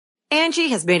Angie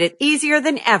has made it easier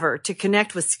than ever to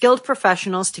connect with skilled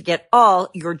professionals to get all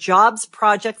your jobs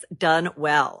projects done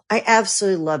well. I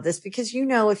absolutely love this because,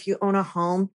 if you own a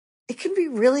home, it can be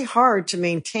really hard to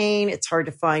maintain. It's hard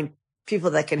to find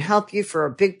people that can help you for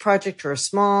a big project or a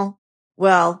small.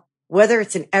 Well, whether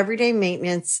it's in everyday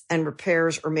maintenance and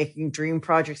repairs or making dream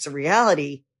projects a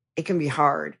reality, it can be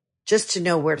hard just to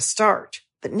know where to start.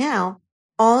 But now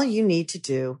all you need to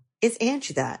do is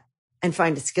Angie that and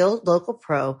find a skilled local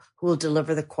pro who will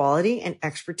deliver the quality and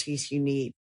expertise you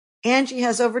need. Angie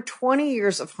has over 20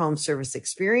 years of home service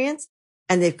experience,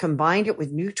 and they've combined it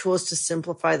with new tools to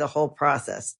simplify the whole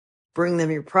process. Bring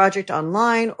them your project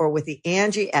online or with the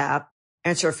Angie app,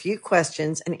 answer a few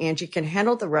questions, and Angie can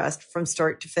handle the rest from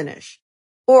start to finish.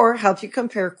 Or help you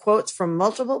compare quotes from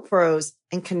multiple pros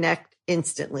and connect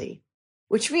instantly,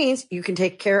 which means you can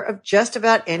take care of just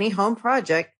about any home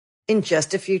project in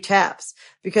just a few taps.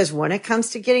 Because when it comes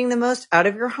to getting the most out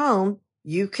of your home,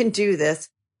 you can do this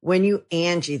when you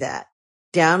Angie that.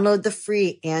 Download the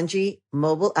free Angie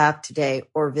mobile app today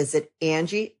or visit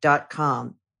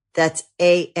Angie.com. That's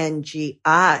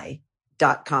ANGI.com.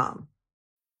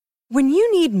 When you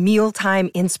need mealtime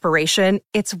inspiration,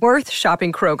 it's worth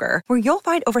shopping Kroger, where you'll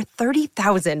find over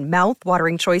 30,000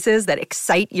 mouth-watering choices that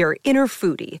excite your inner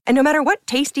foodie. And no matter what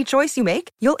tasty choice you make,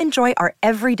 you'll enjoy our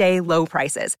everyday low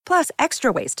prices, plus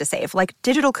extra ways to save, like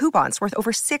digital coupons worth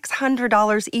over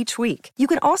 $600 each week. You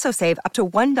can also save up to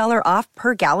 $1 off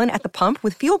per gallon at the pump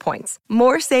with fuel points.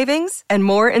 More savings and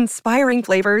more inspiring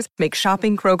flavors make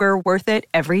shopping Kroger worth it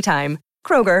every time.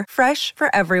 Kroger, fresh for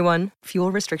everyone.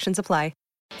 Fuel restrictions apply.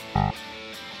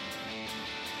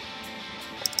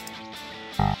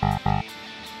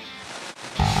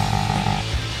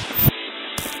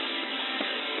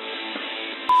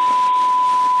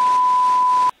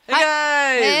 Hey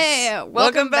guys! Hey,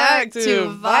 welcome back to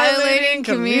Violating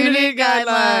Community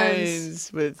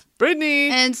Guidelines with Brittany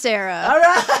and Sarah. All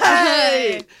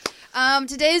right!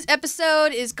 Today's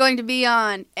episode is going to be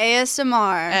on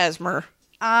ASMR. ASMR.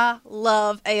 I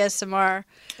love ASMR.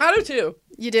 I do too.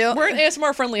 You do? We're an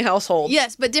ASMR friendly household.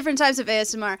 Yes, but different types of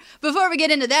ASMR. Before we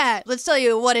get into that, let's tell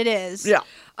you what it is. Yeah.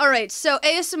 All right, so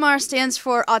ASMR stands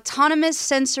for Autonomous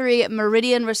Sensory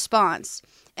Meridian Response,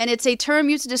 and it's a term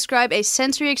used to describe a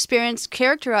sensory experience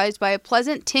characterized by a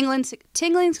pleasant tingling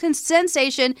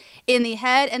sensation in the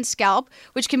head and scalp,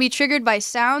 which can be triggered by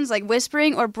sounds like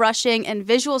whispering or brushing and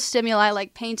visual stimuli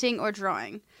like painting or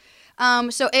drawing.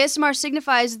 So ASMR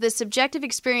signifies the subjective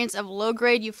experience of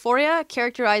low-grade euphoria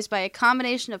characterized by a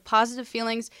combination of positive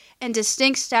feelings and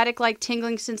distinct static-like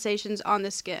tingling sensations on the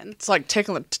skin. It's like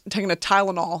taking a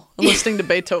Tylenol and listening to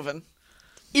Beethoven.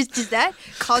 Does that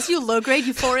cause you low-grade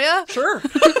euphoria? Sure.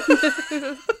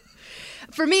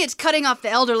 For me, it's cutting off the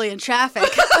elderly in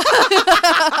traffic.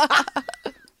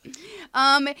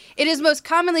 It is most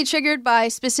commonly triggered by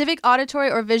specific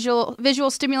auditory or visual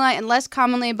stimuli and less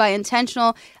commonly by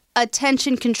intentional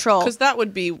attention control. Because that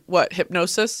would be, what,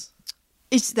 hypnosis?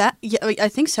 Is that? Yeah, I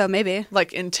think so, maybe.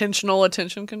 Like intentional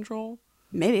attention control?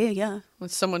 Maybe, yeah.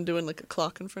 With someone doing like a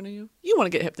clock in front of you? You want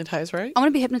to get hypnotized, right? I want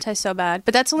to be hypnotized so bad,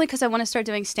 but that's only because I want to start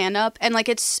doing stand-up, and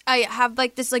I have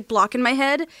like this like block in my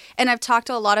head, and I've talked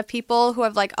to a lot of people who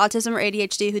have like autism or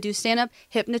ADHD who do stand-up.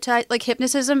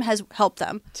 Hypnotism has helped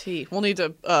them. We'll need to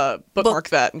bookmark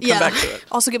that and come back to it.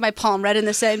 Also get my palm read in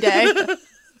the same day.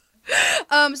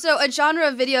 So a genre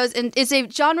of videos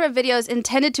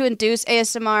intended to induce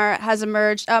ASMR has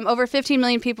emerged. Over 15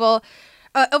 million people.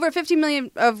 Over 15 million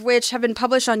of which have been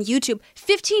published on YouTube.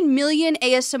 15 million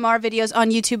ASMR videos on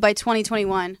YouTube by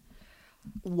 2021.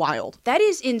 Wild. That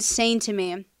is insane to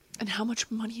me. And how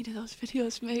much money do those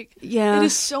videos make? Yeah. It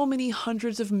is so many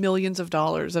hundreds of millions of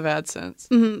dollars of AdSense.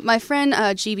 Mm-hmm. My friend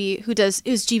GB, who is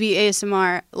GB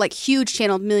ASMR, like huge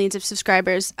channel, millions of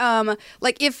subscribers.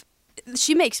 If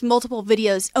she makes multiple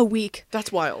videos a week.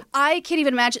 That's wild. I can't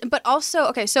even imagine. But also,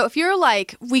 okay, so if you're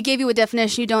like, we gave you a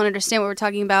definition, you don't understand what we're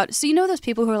talking about. So you know those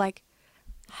people who are like,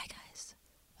 hi guys,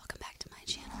 welcome back to my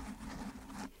channel.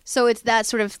 So it's that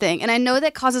sort of thing. And I know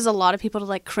that causes a lot of people to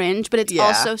like cringe, but it's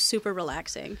also super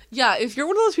relaxing. Yeah, if you're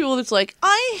one of those people that's like,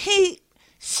 I hate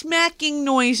smacking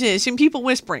noises and people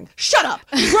whispering. Shut up.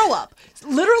 Grow up.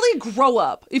 Literally grow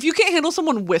up. If you can't handle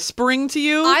someone whispering to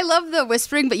you. I love the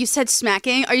whispering, but you said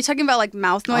smacking. Are you talking about like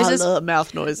mouth noises? I love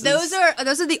mouth noises. Those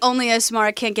are the only ASMR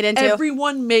I can't get into.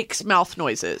 Everyone makes mouth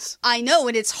noises. I know,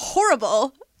 and it's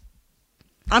horrible.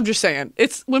 I'm just saying.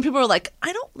 It's when people are like,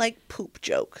 I don't like poop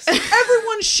jokes.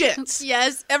 Everyone shits.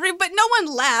 Yes, but no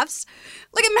one laughs.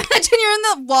 Like imagine you're in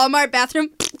the Walmart bathroom.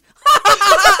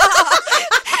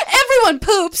 everyone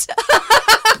poops.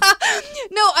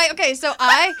 So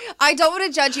I don't want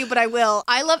to judge you, but I will.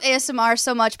 I love ASMR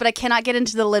so much, but I cannot get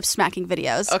into the lip smacking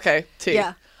videos. Okay, T.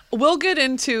 Yeah. We'll get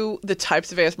into the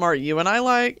types of ASMR you and I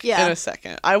like in a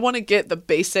second. I want to get the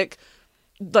basic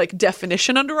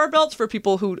definition under our belts for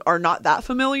people who are not that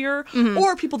familiar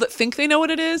or people that think they know what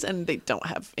it is and they don't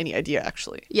have any idea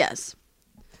actually. Yes.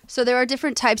 So there are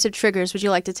different types of triggers. Would you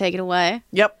like to take it away?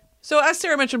 Yep. So as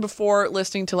Sarah mentioned before,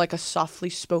 listening to a softly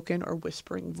spoken or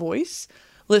whispering voice,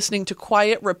 listening to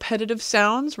quiet, repetitive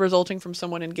sounds resulting from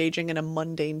someone engaging in a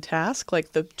mundane task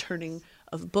like the turning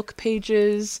of book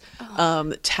pages,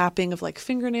 tapping of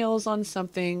fingernails on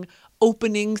something,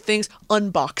 opening things,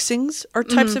 unboxings are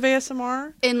types of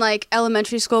ASMR. In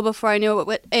elementary school, before I knew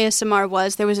what ASMR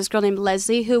was, there was this girl named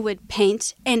Leslie who would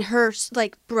paint, and her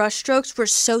brush strokes were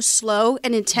so slow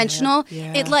and intentional.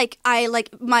 Yeah.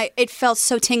 It felt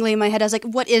so tingly in my head. I was like,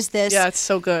 "What is this?" Yeah, it's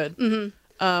so good.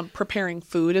 Preparing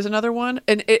food is another one,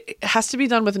 and it has to be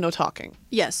done with no talking.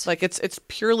 Yes. It's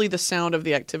purely the sound of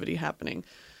the activity happening.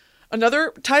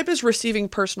 Another type is receiving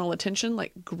personal attention,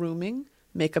 like grooming,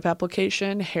 makeup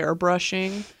application, hair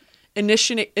brushing,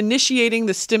 initiating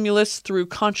the stimulus through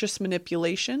conscious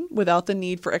manipulation without the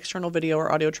need for external video or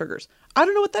audio triggers. I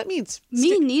don't know what that means.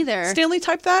 Me neither. Stanley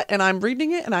typed that, and I'm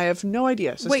reading it, and I have no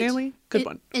idea. So, Wait, Stanley, good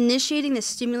one. Initiating the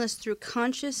stimulus through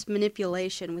conscious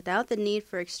manipulation without the need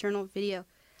for external video.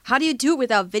 How do you do it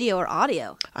without video or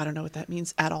audio? I don't know what that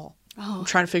means at all. I'm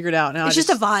trying to figure it out now. It's just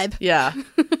a vibe. Yeah.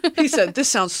 He said, "This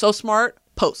sounds so smart."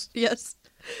 Post. Yes.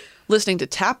 Listening to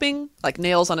tapping, like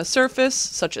nails on a surface,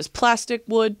 such as plastic,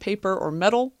 wood, paper, or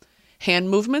metal. Hand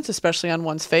movements, especially on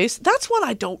one's face. That's one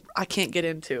I can't get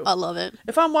into. I love it.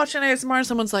 If I'm watching ASMR and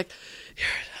someone's like,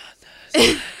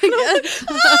 "Get out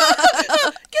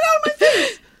of my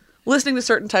face." Listening to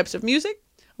certain types of music.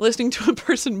 Listening to a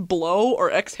person blow or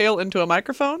exhale into a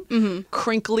microphone.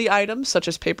 Crinkly items, such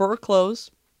as paper or clothes.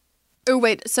 Oh,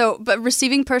 wait. But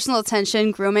receiving personal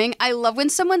attention, grooming. I love when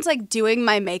someone's doing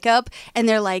my makeup and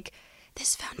they're like,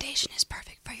 "This foundation is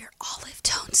perfect for your olive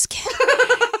tone skin."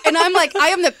 And I'm like, I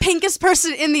am the pinkest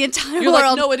person in the entire You're world.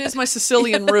 like, "No, it is my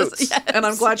Sicilian roots." Yes. And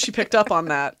I'm glad she picked up on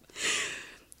that.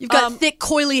 You've got thick,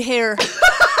 coily hair.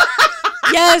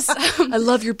 Yes. I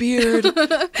love your beard.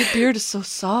 Your beard is so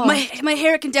soft. My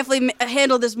hair can definitely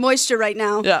handle this moisture right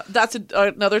now. Yeah, that's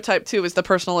another type too, is the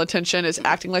personal attention, is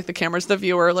acting like the camera's the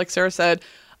viewer, like Sarah said.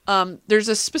 There's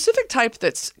a specific type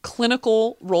that's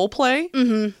clinical role play,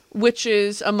 which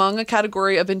is among a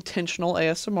category of intentional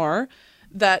ASMR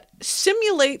that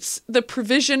simulates the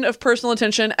provision of personal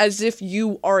attention as if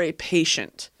you are a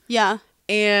patient. Yeah.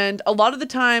 And a lot of the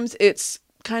times it's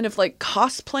kind of like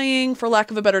cosplaying, for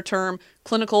lack of a better term,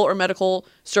 clinical or medical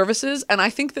services. And I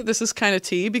think that this is kind of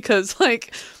tea because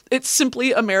it's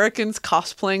simply Americans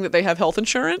cosplaying that they have health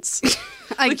insurance.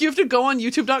 You have to go on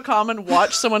youtube.com and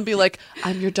watch someone be like,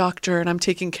 "I'm your doctor and I'm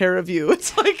taking care of you."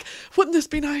 It's like, wouldn't this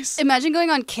be nice? Imagine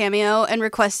going on Cameo and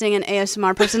requesting an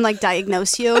ASMR person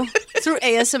diagnose you through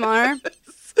ASMR.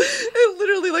 It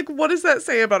literally, what does that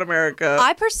say about America?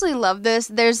 I personally love this.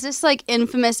 There's this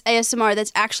infamous ASMR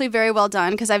that's actually very well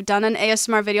done because I've done an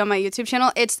ASMR video on my YouTube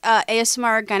channel. It's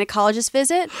ASMR gynecologist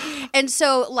visit. And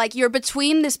so you're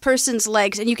between this person's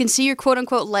legs and you can see your quote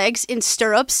unquote legs in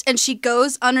stirrups and she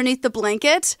goes underneath the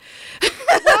blanket.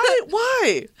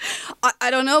 Why?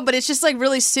 I don't know, but it's just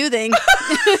really soothing.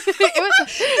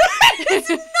 It's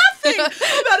nothing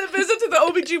about a visit to the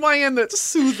OBGYN that's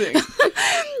soothing.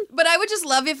 But I would just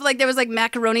love if there was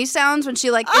macaroni sounds when she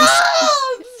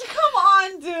oh, come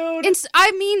on, dude.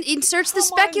 Inserts the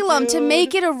speculum to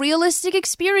make it a realistic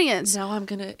experience. Now I'm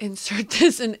gonna insert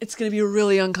this and it's gonna be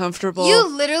really uncomfortable. You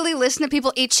literally listen to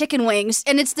people eat chicken wings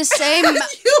and it's the same.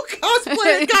 You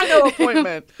cosplay got no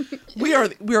appointment. We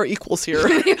are equals here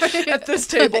at this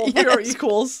table. Yes. We are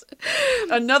equals.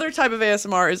 Another type of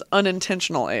ASMR is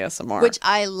unintentional ASMR, which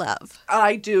I love.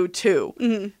 I do too.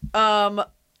 Mm-hmm.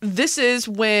 This is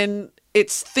when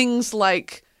it's things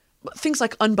like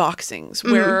unboxings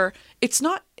where it's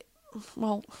not,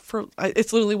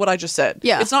 it's literally what I just said.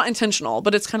 Yeah. It's not intentional,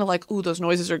 but it's kind of like, "Ooh, those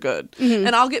noises are good." Mm-hmm.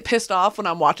 And I'll get pissed off when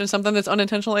I'm watching something that's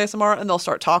unintentional ASMR and they'll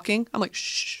start talking. I'm like,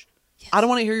 "Shh, yes. I don't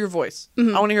want to hear your voice. I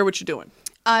want to hear what you're doing."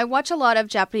 I watch a lot of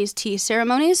Japanese tea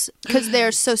ceremonies because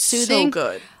they're so soothing. So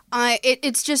good.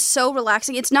 It's just so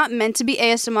relaxing. It's not meant to be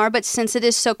ASMR, but since it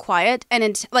is so quiet and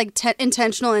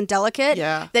intentional and delicate,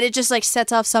 that it just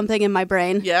sets off something in my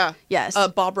brain. Yeah. Yes.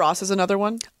 Bob Ross is another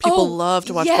one. People love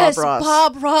to watch Bob Ross.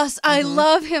 Bob Ross. I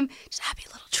love him. Just happy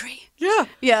little tree. Yeah.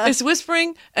 Yeah. It's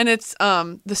whispering and it's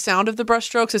the sound of the brush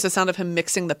strokes is the sound of him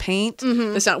mixing the paint.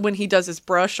 The sound when he does his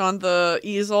brush on the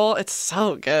easel. It's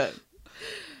so good.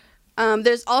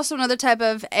 There's also another type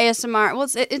of ASMR. Well,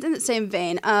 it's in the same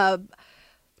vein.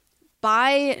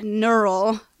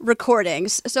 Binaural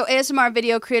recordings. So ASMR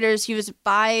video creators use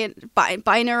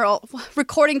binaural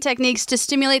recording techniques to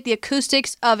stimulate the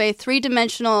acoustics of a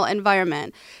three-dimensional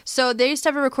environment. So these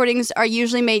type of recordings are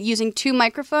usually made using two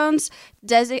microphones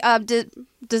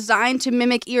designed to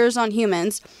mimic ears on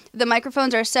humans. The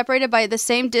microphones are separated by the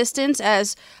same distance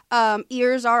as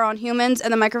ears are on humans,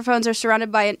 and the microphones are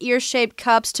surrounded by an ear-shaped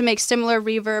cups to make similar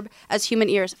reverb as human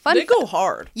ears. They go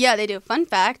hard. Yeah, they do. Fun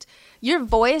fact. Your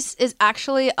voice is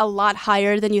actually a lot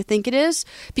higher than you think it is,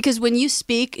 because when you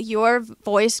speak, your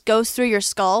voice goes through your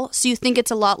skull, so you think it's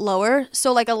a lot lower.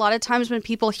 So like a lot of times when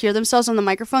people hear themselves on the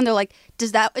microphone, they're like,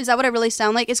 is that what I really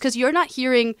sound like? It's because you're not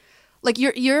hearing, like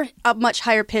you're a much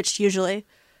higher pitched usually.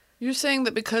 You're saying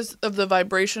that because of the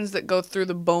vibrations that go through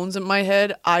the bones in my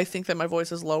head, I think that my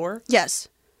voice is lower? Yes.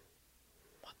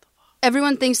 What the fuck?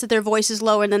 Everyone thinks that their voice is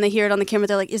lower, and then they hear it on the camera.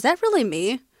 They're like, is that really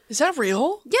me? Is that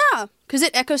real? Yeah, because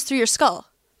it echoes through your skull.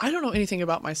 I don't know anything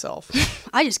about myself.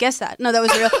 I just guessed that. No, that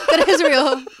was real. That is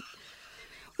real.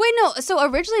 Wait, no. So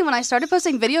originally when I started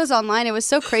posting videos online, it was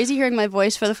so crazy hearing my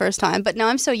voice for the first time. But now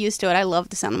I'm so used to it. I love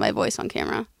the sound of my voice on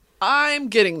camera. I'm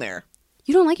getting there.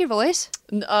 You don't like your voice?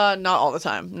 Not all the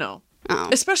time, no. Oh.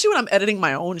 Especially when I'm editing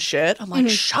my own shit. I'm like,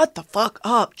 shut the fuck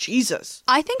up, Jesus.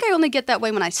 I think I only get that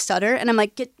way when I stutter, and I'm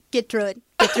like, get through it.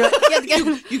 Get through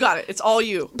it. You got it. It's all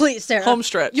you. Please, Sarah. Home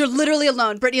stretch. You're literally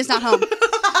alone. Brittany is not home.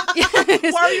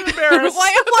 Why are you embarrassed? Why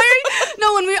are you?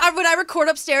 No, when I record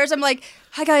upstairs, I'm like,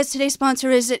 hi guys, today's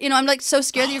sponsor is it? I'm like so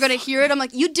scared that you're going to hear it. I'm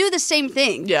like, you do the same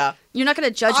thing. Yeah. You're not going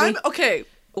to judge me. Okay.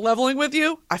 Leveling with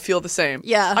you, I feel the same.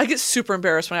 Yeah. I get super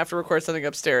embarrassed when I have to record something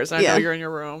upstairs and I know you're in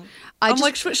your room. I'm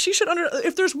like, she should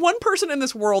if there's one person in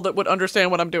this world that would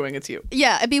understand what I'm doing, it's you.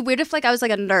 Yeah, it'd be weird if I was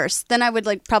like a nurse. Then I would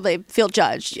probably feel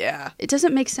judged. Yeah. It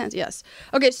doesn't make sense. Yes.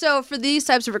 Okay, so for these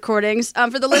types of recordings,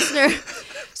 for the listener,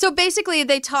 so basically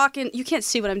they talk and you can't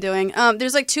see what I'm doing.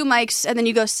 There's like two mics and then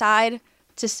you go side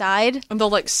to side. And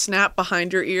they'll snap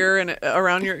behind your ear and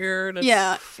around your ear. And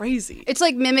it's crazy. It's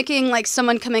like mimicking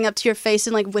someone coming up to your face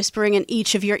and whispering in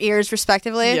each of your ears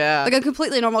respectively. Yeah. Like a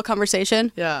completely normal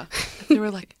conversation. Yeah. They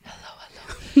were like, hello.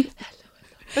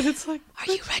 And it's like,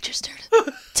 are you registered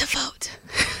to vote?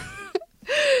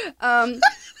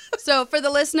 So for the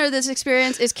listener, this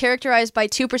experience is characterized by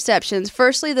two perceptions.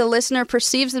 Firstly, the listener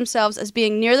perceives themselves as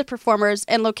being near the performers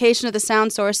and location of the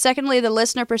sound source. Secondly, the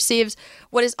listener perceives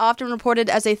what is often reported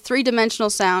as a three-dimensional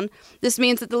sound. This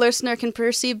means that the listener can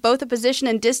perceive both the position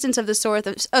and distance of the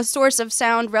source of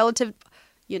sound relative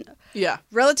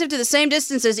to the same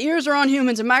distance as ears are on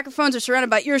humans and microphones are surrounded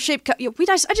by ear-shaped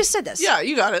I just said this. Yeah,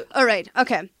 you got it. All right.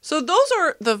 Okay. So those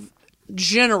are the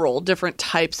general different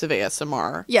types of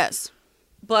ASMR. Yes.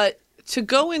 But to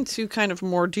go into kind of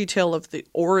more detail of the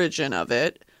origin of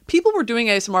it, people were doing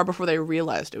ASMR before they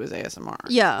realized it was ASMR.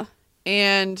 Yeah.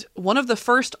 And one of the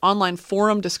first online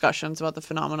forum discussions about the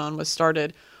phenomenon was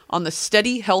started on the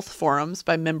Steady Health forums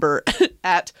by member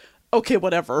at Okay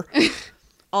Whatever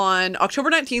on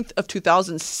October 19th of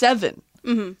 2007,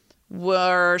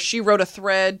 where she wrote a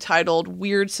thread titled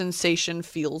Weird Sensation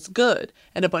Feels Good.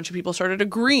 And a bunch of people started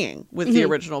agreeing with the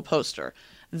original poster.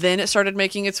 Then it started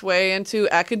making its way into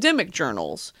academic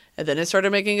journals. And then it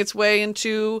started making its way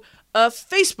into a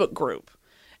Facebook group.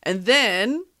 And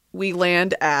then we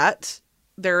land at,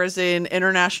 there is an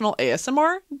International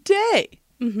ASMR Day.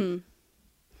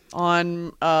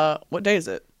 On, what day is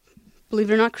it?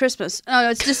 Believe it or not, Christmas. Oh,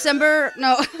 no, it's December.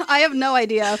 No, I have no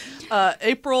idea.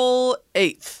 April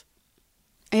 8th.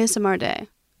 ASMR Day.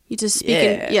 You just speak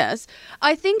in, yes.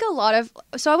 I think I want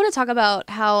to talk about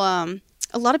how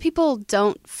a lot of people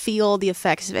don't feel the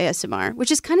effects of ASMR,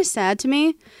 which is kind of sad to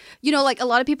me. A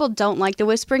lot of people don't like the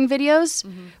whispering videos,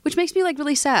 which makes me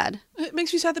really sad. It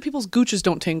makes me sad that people's gooches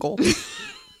don't tingle.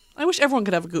 I wish everyone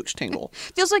could have a gooch tingle.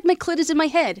 Feels like my clit is in my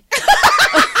head.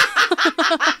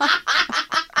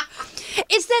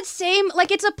 It's that same,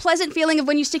 it's a pleasant feeling of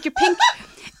when you stick your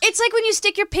it's like when you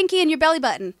stick your pinky in your belly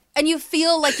button and you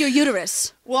feel like your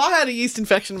uterus. Well, I had a yeast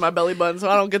infection in my belly button, so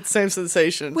I don't get the same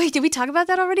sensation. Wait, did we talk about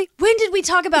that already? When did we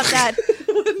talk about that?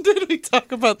 When did we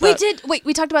talk about that? We did. Wait,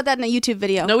 we talked about that in a YouTube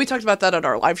video. No, we talked about that at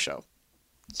our live show.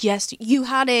 Yes, you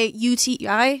had a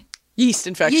UTI? Yeast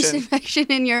infection. Yeast infection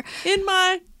in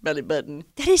my belly button.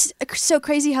 That is so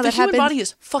crazy how that happened. The human body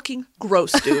is fucking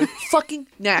gross, dude. Fucking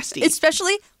nasty.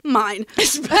 Especially mine.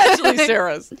 Especially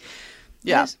Sarah's.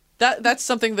 Yeah. That's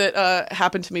something that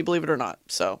happened to me, believe it or not.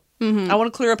 So I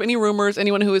want to clear up any rumors.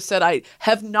 Anyone who has said I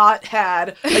have not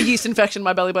had a yeast infection in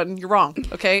my belly button, you're wrong,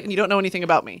 okay? And you don't know anything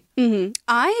about me.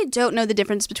 I don't know the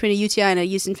difference between a UTI and a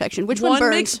yeast infection. Which one burns? One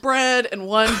makes bread and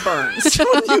one burns.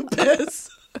 When you piss.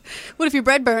 What if your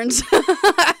bread burns?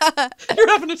 You're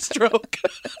having a stroke.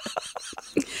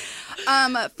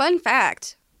 Fun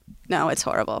fact. No, it's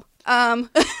horrible.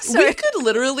 We could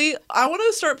literally, I want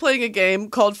to start playing a game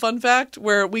called Fun Fact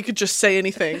where we could just say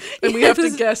anything and we have to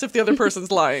guess if the other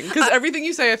person's lying. Because everything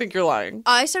you say, I think you're lying.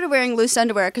 I started wearing loose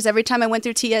underwear because every time I went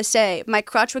through TSA, my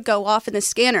crotch would go off in the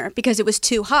scanner because it was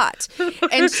too hot.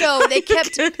 And so they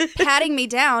kept patting me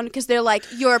down because they're like,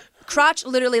 your crotch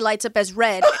literally lights up as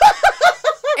red.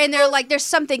 And they're like, there's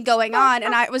something going on.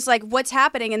 And I was like, what's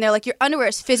happening? And they're like, your underwear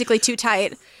is physically too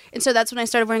tight. And so that's when I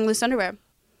started wearing loose underwear.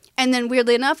 And then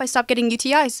weirdly enough, I stopped getting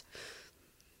UTIs.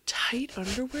 Tight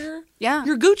underwear? Yeah.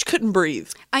 Your gooch couldn't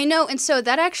breathe. I know. And so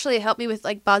that actually helped me with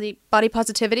like body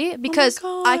positivity because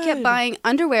I kept buying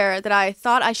underwear that I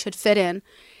thought I should fit in.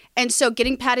 And so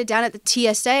getting patted down at the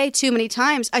TSA too many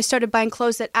times, I started buying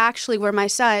clothes that actually were my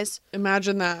size.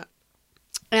 Imagine that.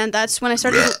 And that's when I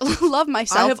started to love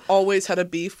myself. I have always had a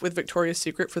beef with Victoria's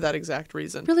Secret for that exact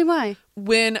reason. Really? Why?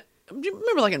 Do you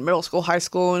remember like in middle school, high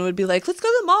school, and it would be like, let's go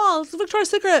to the mall, let's go to Victoria's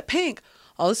Secret, pink.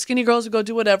 All the skinny girls would go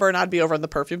do whatever, and I'd be over in the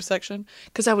perfume section.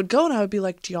 Because I would go and I would be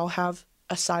like, do y'all have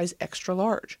a size extra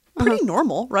large? Pretty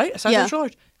normal, right? A size extra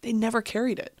large. They never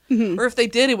carried it. Or if they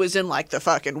did, it was in like the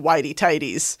fucking whitey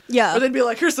tighties. Yeah. Or they'd be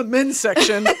like, here's the men's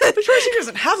section. Victoria's Secret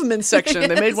doesn't have a men's section.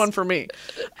 They made one for me.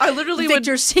 I literally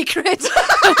Victor's Secret.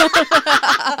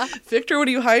 Victor, what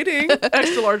are you hiding?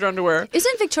 Extra large underwear.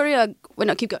 Isn't Victoria... Wait,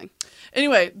 no, keep going.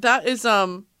 Anyway, that is,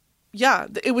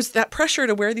 it was that pressure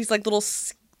to wear these like little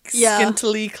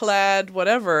scantily clad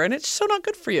whatever, and it's so not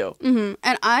good for you. And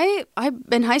I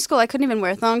in high school, I couldn't even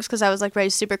wear thongs because I was like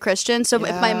raised super Christian. So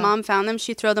if my mom found them,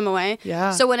 she'd throw them away.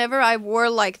 Yeah. So whenever I wore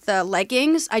like the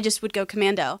leggings, I just would go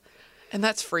commando. And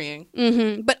that's freeing.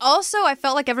 But also, I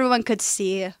felt like everyone could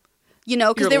see, you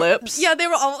know, because your lips. Yeah, they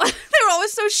were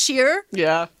always so sheer.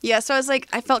 Yeah. Yeah. So I was like,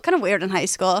 I felt kind of weird in high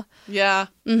school. Yeah.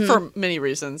 For many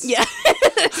reasons. Yeah.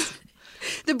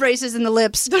 The braces and the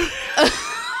lips.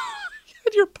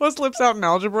 Your post lips out in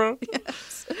algebra.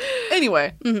 Yes.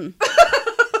 Anyway. You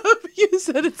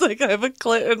said it's like I have a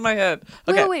clit in my head.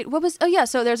 Okay. Wait. What was? Oh yeah.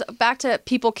 So there's back to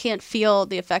people can't feel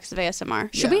the effects of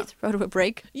ASMR. Should we throw to a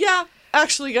break? Yeah.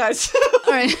 Actually, guys.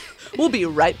 All right. We'll be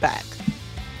right back.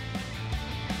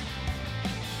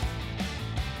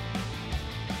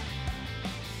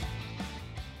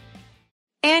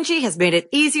 Angie has made it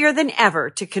easier than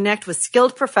ever to connect with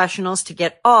skilled professionals to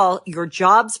get all your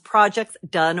jobs projects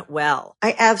done well.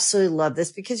 I absolutely love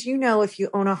this because, you know, if you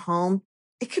own a home,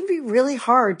 it can be really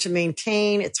hard to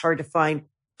maintain. It's hard to find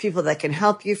people that can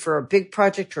help you for a big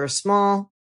project or a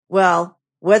small. Well,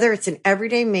 whether it's in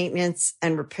everyday maintenance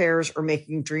and repairs or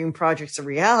making dream projects a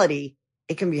reality,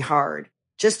 it can be hard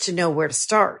just to know where to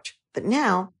start. But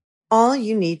now all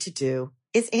you need to do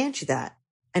is Angie that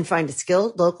and find a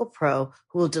skilled local pro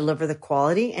who will deliver the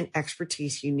quality and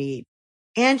expertise you need.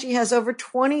 Angie has over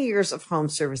 20 years of home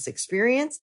service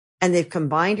experience, and they've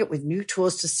combined it with new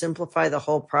tools to simplify the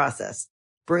whole process.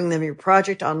 Bring them your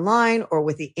project online or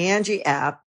with the Angie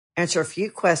app, answer a few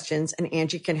questions, and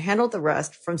Angie can handle the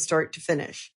rest from start to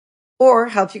finish. Or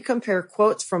help you compare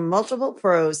quotes from multiple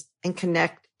pros and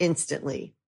connect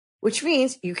instantly, which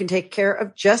means you can take care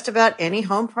of just about any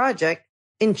home project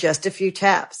in just a few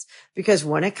taps. Because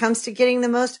when it comes to getting the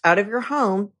most out of your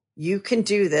home, you can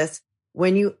do this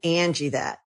when you Angie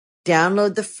that.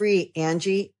 Download the free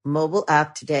Angie mobile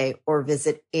app today or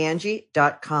visit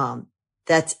Angie.com.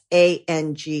 That's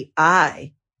ANGI.com.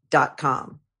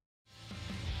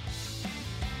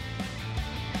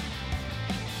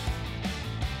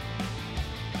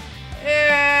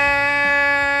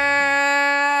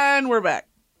 And we're back.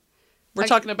 We're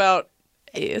talking about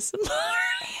ASMR.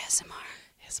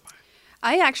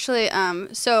 I actually,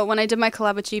 so when I did my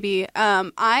collab with GB,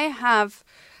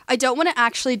 I don't want to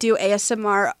actually do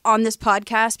ASMR on this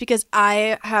podcast because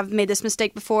I have made this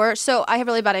mistake before. So I have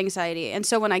really bad anxiety. And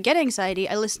so when I get anxiety,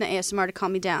 I listen to ASMR to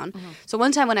calm me down. So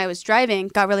one time when I was driving,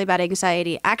 got really bad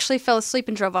anxiety, actually fell asleep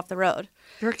and drove off the road.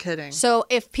 You're kidding. So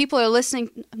if people are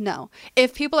listening,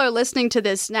 if people are listening to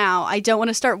this now, I don't want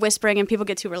to start whispering and people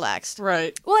get too relaxed.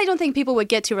 Right. Well, I don't think people would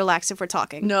get too relaxed if we're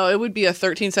talking. No, it would be a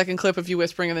 13-second clip of you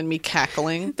whispering and then me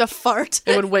cackling. The fart.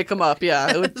 It would wake them up,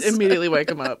 yeah. It would immediately wake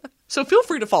them up. So feel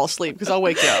free to fall asleep because I'll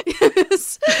wake you up.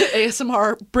 Yes.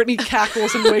 ASMR, Brittany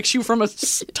cackles and wakes you from a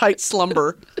tight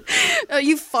slumber.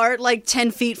 You fart like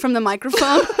 10 feet from the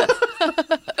microphone.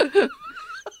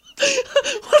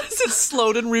 What is it?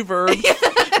 Slowed and reverb.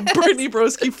 Yes. Brittany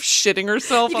Broski shitting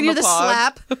herself on You the can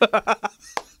hear the pod. slap.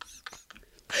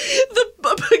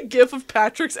 The gif of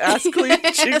Patrick's ass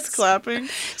Yes. cheeks clapping.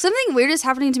 Something weird is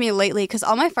happening to me lately because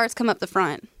all my farts come up the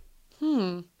front.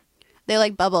 They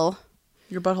like bubble.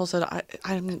 Your butthole said,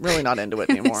 I'm really not into it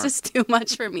anymore. This is too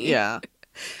much for me. Yeah.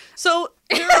 So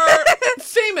there are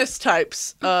famous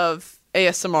types of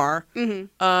ASMR.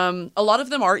 A lot of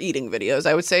them are eating videos.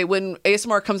 I would say when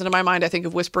ASMR comes into my mind, I think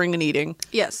of whispering and eating.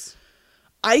 Yes.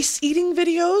 Ice eating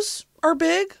videos are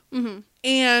big.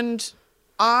 And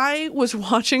I was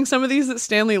watching some of these that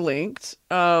Stanley linked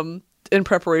in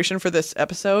preparation for this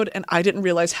episode, and I didn't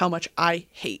realize how much I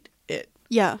hate it.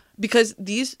 Yeah. Because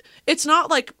it's not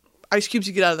like ice cubes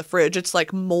you get out of the fridge. It's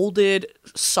like molded,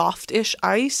 soft-ish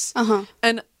ice. And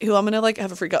I'm going to like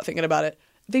have a freak out thinking about it.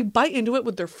 They bite into it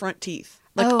with their front teeth,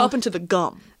 like up into the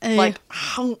gum. Like,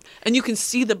 and you can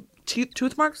see the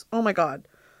tooth marks. Oh my God.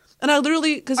 And I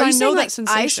literally, because I know that like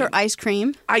sensation. ice or ice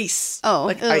cream? Ice. Oh,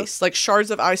 like ew. ice, like shards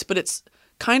of ice, but it's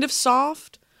kind of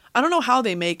soft. I don't know how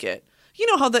they make it. You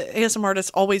know how the ASMR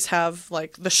artists always have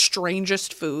like the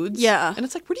strangest foods? Yeah. And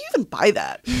it's like, where do you even buy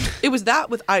that? It was that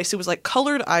with ice. It was like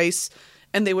colored ice,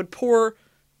 and they would pour,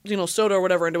 soda or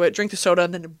whatever into it, drink the soda,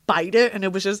 and then bite it. And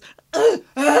it was just,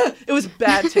 it was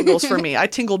bad tingles for me. I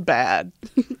tingled bad.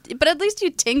 But at least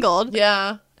you tingled.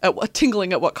 Yeah.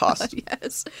 Tingling at what cost?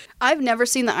 Yes. I've never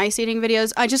seen the ice eating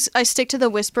videos. I stick to the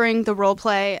whispering, the role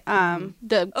play,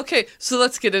 Okay, so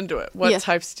let's get into it. What Yeah.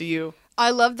 types do you? I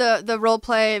love the role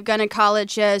play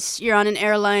gynecologist. You're on an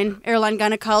airline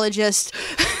gynecologist.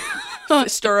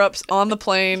 Stirrups on the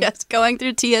plane. Yes, going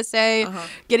through TSA,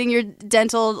 getting your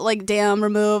dental dam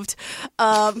removed,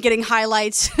 getting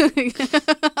highlights.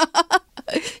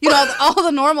 All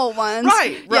the normal ones.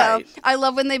 Right. Yeah. I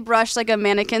love when they brush like a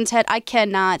mannequin's head. I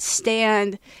cannot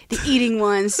stand the eating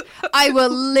ones. I will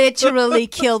literally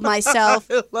kill myself.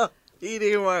 I love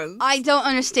eating ones. I don't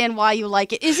understand why you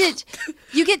like it. Is it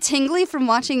you get tingly from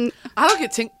watching? I don't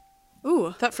get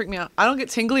Ooh, that freaked me out. I don't get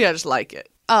tingly. I just like it.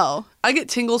 Oh. I get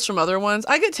tingles from other ones.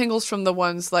 I get tingles from the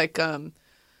ones like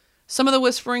some of the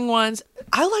whispering ones.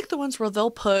 I like the ones where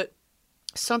they'll put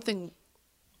something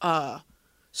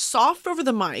soft over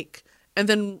the mic and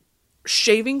then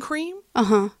shaving cream.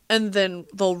 And then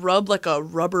they'll rub like a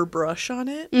rubber brush on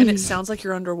it and it sounds like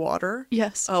you're underwater.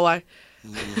 Yes. Oh, I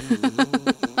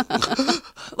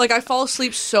fall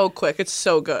asleep so quick. It's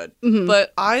so good.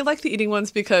 But I like the eating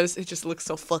ones because it just looks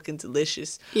so fucking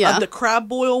delicious. Yeah. The crab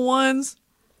boil ones.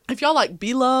 If y'all like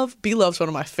B-Love's one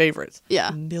of my favorites.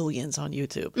 Yeah. Millions on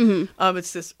YouTube.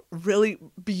 It's this really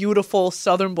beautiful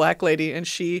Southern black lady, and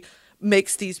she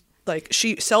makes these,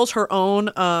 she sells her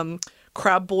own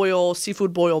crab boil,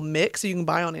 seafood boil mix that you can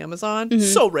buy on Amazon.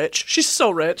 So rich. She's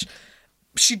so rich.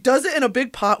 She does it in a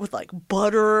big pot with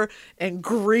butter and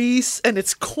grease, and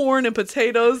it's corn and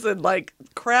potatoes and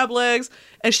crab legs,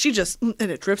 and she just and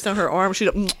it drips down her arm. She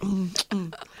I'm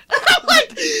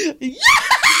like, yeah.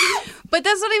 But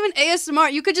that's not even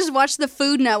ASMR. You could just watch the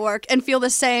Food Network and feel the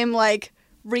same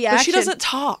reaction. But she doesn't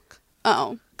talk.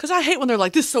 Oh, because I hate when they're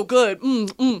like, "This is so good."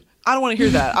 I don't want to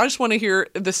hear that. I just want to hear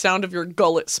the sound of your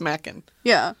gullet smacking.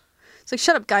 yeah. It's like,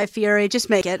 shut up, Guy Fieri. Just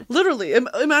make it. Literally,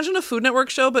 imagine a Food Network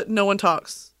show, but no one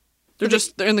talks.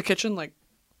 They're in the kitchen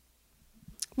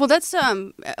Well, that's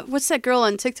what's that girl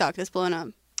on TikTok that's blowing up?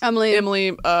 Emily.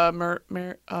 Yeah. Her.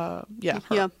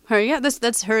 Yeah, her. Yeah,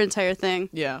 that's her entire thing.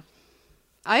 Yeah.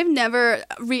 I've never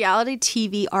reality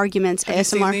TV arguments. Have you ASMR.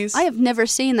 seen these? I have never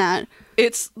seen that.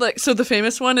 It's so the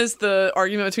famous one is the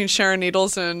argument between Sharon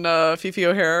Needles and Fifi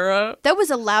O'Hara. That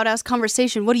was a loud ass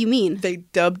conversation. What do you mean? They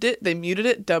dubbed it, they muted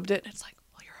it, dubbed it. And it's like,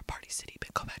 well, you're a Party City,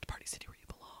 but go back to Party City where you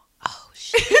belong. Oh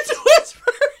shit. It's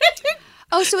whispering.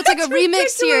 Oh, so it's like a remix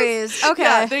series. Okay.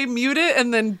 Yeah, they mute it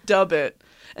and then dub it,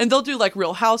 and they'll do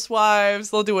Real Housewives.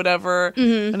 They'll do whatever,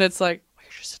 and it's like, well,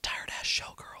 you're just a tired ass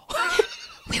show girl.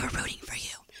 We were rooting for you.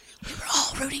 We were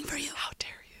all rooting for you. How dare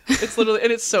you? It's literally,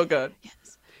 and it's so good. Yes.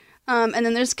 And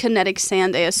then there's kinetic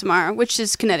sand ASMR, which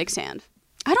is kinetic sand.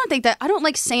 I don't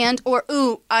like sand or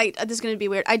this is gonna be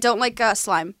weird. I don't like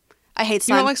slime. I hate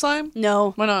slime. You don't like slime?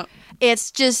 No. Why not?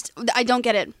 It's just I don't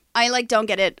get it. I don't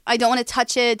get it. I don't want to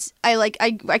touch it. I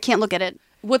can't look at it.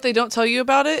 What they don't tell you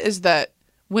about it is that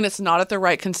when it's not at the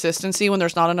right consistency, when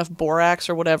there's not enough borax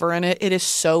or whatever in it, it is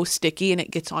so sticky and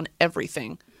it gets on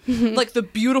everything. Like the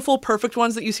beautiful, perfect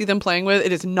ones that you see them playing with,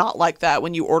 it is not like that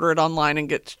when you order it online and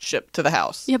get shipped to the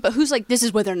house. Yeah, but who's like, this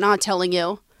is what they're not telling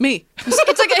you? Me.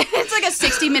 It's like a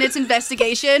 60 minutes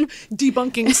investigation.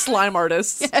 Debunking slime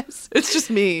artists. Yes. It's just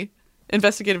me.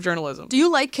 Investigative journalism. Do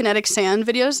you like kinetic sand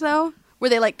videos though? where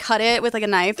they like cut it with like a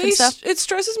knife and stuff. It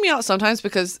stresses me out sometimes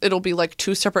because it'll be like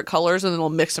 2 separate colors and then they'll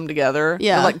mix them together.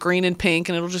 Yeah. They're like green and pink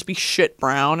and it'll just be shit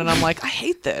brown. And I'm like, I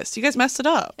hate this. You guys messed it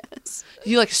up. Yes.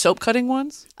 You like soap cutting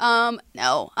ones?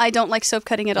 No, I don't like soap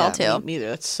cutting at all too. Me neither.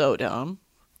 That's so dumb.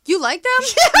 You like them?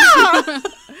 Yeah.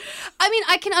 I mean,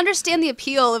 I can understand the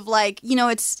appeal of like,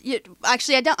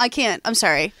 actually, I can't. I'm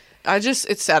sorry.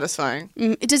 It's satisfying.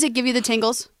 Does it give you the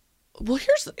tingles? Well,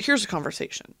 here's a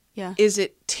conversation. Yeah. Is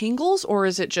it tingles or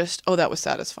is it just, oh, that was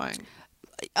satisfying?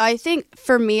 I think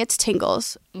for me, it's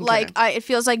tingles. Okay. Like, it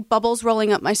feels like bubbles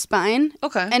rolling up my spine.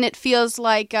 Okay. And it feels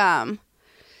like, damn,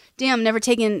 never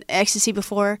taken ecstasy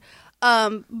before.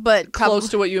 But close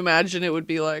to what you imagine it would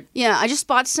be like. Yeah, I just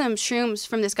bought some shrooms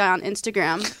from this guy on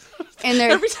Instagram. And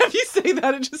they're every time you say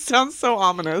that, it just sounds so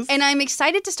ominous. And I'm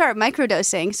excited to start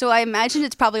microdosing, so I imagine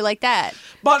it's probably like that.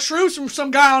 Bought shrooms from some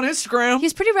guy on Instagram.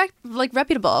 He's pretty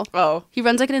reputable. Oh. He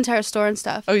runs like an entire store and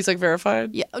stuff. Oh, he's like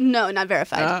verified? Yeah. No, not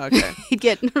verified. Ah, okay. He'd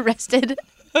get arrested.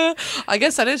 I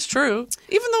guess that is true.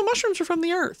 Even though mushrooms are from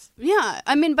the earth. Yeah.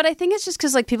 I mean, but I think it's just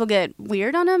because like people get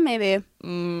weird on them, maybe.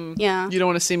 Yeah. You don't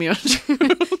want to see me on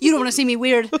shrooms. You don't want to see me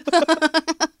weird.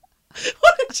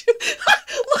 What did you...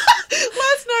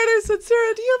 Last night I said,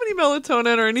 Sarah, do you have any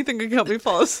melatonin or anything that can help me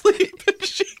fall asleep? And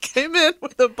she came in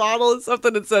with a bottle of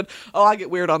something and said, oh, I get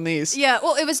weird on these. Yeah,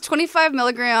 well, it was 25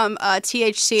 milligram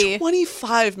THC.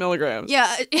 25 milligrams.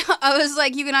 Yeah, I was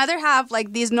like, you can either have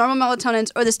like these normal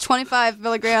melatonins or this 25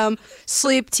 milligram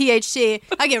sleep THC.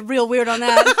 I get real weird on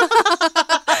that.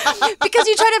 Because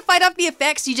you try to fight off the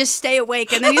effects, you just stay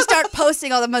awake, and then you start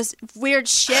posting all the most weird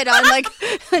shit on like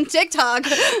on TikTok.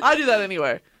 I do that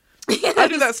anyway. Yes. I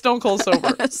do that stone cold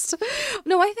sober. Yes.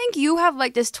 No, I think you have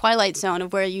like this twilight zone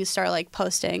of where you start like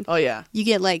posting. Oh yeah. You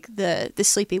get like the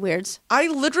sleepy weirds. I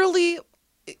literally,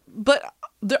 but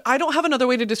I don't have another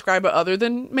way to describe it other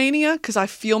than mania because I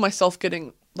feel myself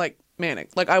getting like manic.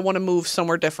 Like I want to move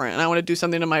somewhere different and I want to do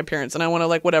something to my appearance and I want to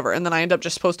like whatever. And then I end up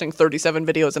just posting 37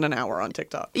 videos in an hour on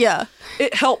TikTok. Yeah.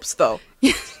 It helps though.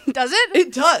 Does it?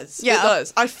 It does. Yeah. It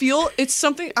does. I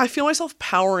feel myself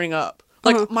powering up.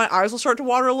 Like, my eyes will start to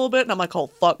water a little bit, and I'm like, oh,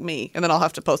 fuck me. And then I'll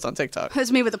have to post on TikTok. That's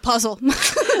me with a puzzle.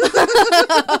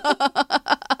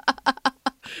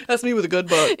 That's me with a good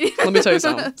book. Let me tell you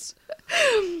something.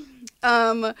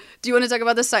 Do you want to talk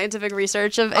about the scientific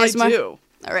research of ASMR? I do.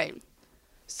 All right.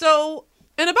 So,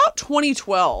 in about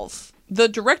 2012, the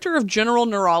director of general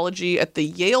neurology at the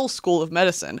Yale School of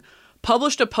Medicine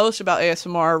published a post about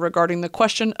ASMR regarding the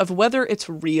question of whether it's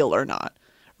real or not.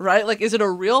 Right? Like, is it a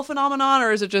real phenomenon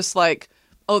or is it just like,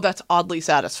 oh, that's oddly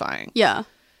satisfying? Yeah.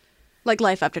 Like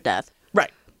life after death.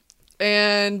 Right.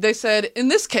 And they said, in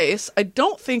this case, I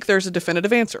don't think there's a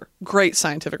definitive answer. Great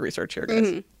scientific research here, guys.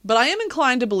 Mm-hmm. But I am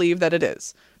inclined to believe that it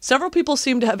is. Several people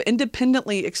seem to have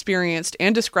independently experienced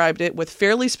and described it with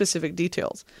fairly specific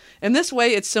details. In this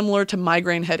way, it's similar to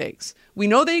migraine headaches. We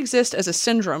know they exist as a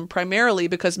syndrome primarily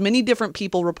because many different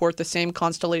people report the same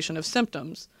constellation of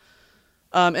symptoms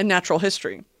in natural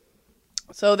history.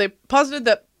 So they posited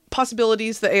that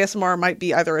possibilities that ASMR might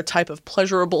be either a type of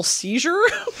pleasurable seizure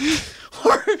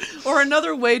or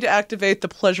another way to activate the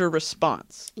pleasure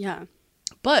response. Yeah.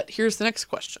 But here's the next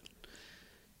question.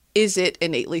 Is it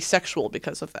innately sexual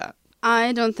because of that?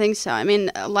 I don't think so. I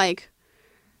mean, like,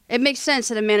 it makes sense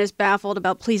that a man is baffled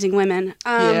about pleasing women.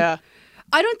 Yeah.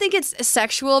 I don't think it's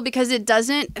sexual because it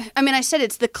doesn't... I mean, I said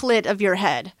it's the clit of your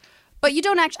head. But you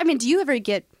don't actually... I mean, do you ever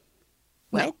get...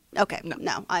 No. Okay.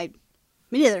 No.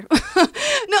 Me neither. No,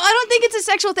 I don't think it's a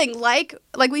sexual thing. Like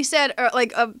we said,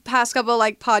 like a past couple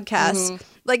like podcasts. Mm-hmm.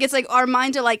 Like it's like our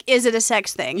minds are like, is it a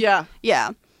sex thing? Yeah.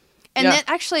 Yeah. And then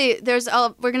actually,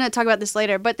 we're gonna talk about this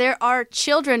later. But there are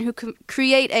children who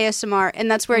create ASMR, and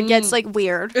that's where it gets like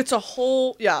weird. It's a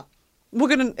whole We'll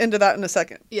get into that in a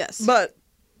second. Yes. But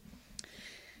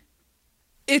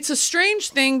it's a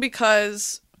strange thing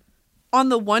because. On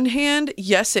the one hand,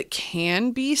 yes, it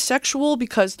can be sexual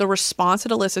because the response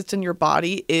it elicits in your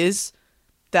body is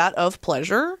that of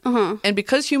pleasure. Uh-huh. And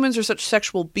because humans are such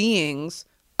sexual beings,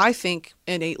 I think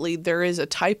innately there is a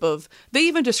type of... They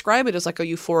even describe it as like a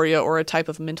euphoria or a type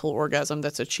of mental orgasm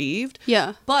that's achieved.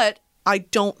 Yeah. But I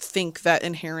don't think that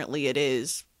inherently it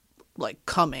is like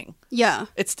coming. Yeah.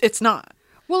 It's not.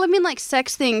 Well, I mean, like,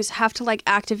 sex things have to, like,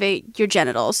 activate your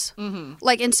genitals. Mm-hmm.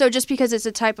 Like, and so just because it's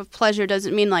a type of pleasure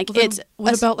doesn't mean, like, it's...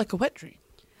 What about, like, a wet dream?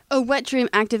 A wet dream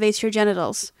activates your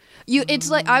genitals.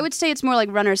 It's, like, I would say it's more like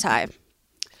runner's high.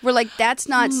 Where, like, that's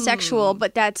not sexual,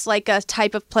 but that's, like, a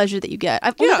type of pleasure that you get.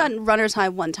 I've only gotten runner's high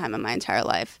one time in my entire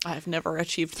life. I've never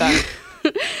achieved that.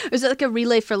 It was like a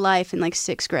relay for life in like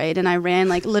 6th grade, and I ran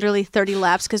like literally 30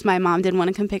 laps because my mom didn't want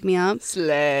to come pick me up.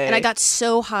 Slay. And I got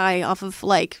so high off of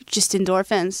like just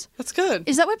endorphins. That's good.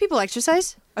 Is that why people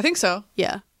exercise? I think so.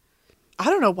 Yeah. I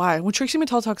don't know why. When Trixie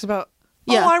Mattel talks about,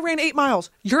 Yeah. I ran 8 miles.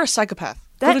 You're a psychopath.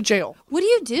 Go to jail. What do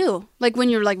you do? Like when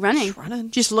you're like running? Just running.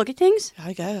 Just look at things?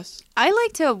 I guess. I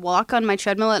like to walk on my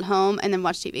treadmill at home and then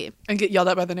watch TV. And get yelled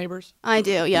at by the neighbors. I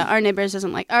do, yeah. Our neighbors they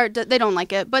don't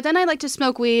like it. But then I like to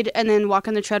smoke weed and then walk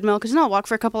on the treadmill because then I'll walk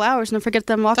for a couple hours and then forget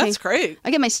that I'm walking. That's great.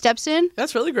 I get my steps in.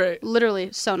 That's really great.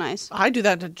 Literally so nice. I do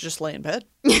that to just lay in bed.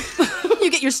 You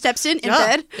get your steps in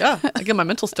bed? Yeah, I get my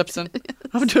mental steps in.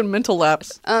 I'm doing mental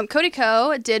laps. Cody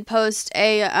Ko did post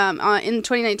in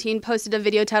 2019, posted a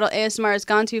video titled ASMR Has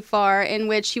Gone Too Far, in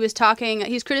which he's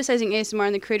criticizing ASMR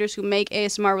and the creators who make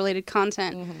ASMR related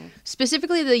content. Mm-hmm.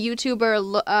 Specifically the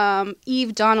YouTuber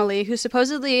Eve Donnelly, who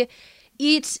supposedly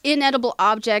eats inedible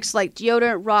objects like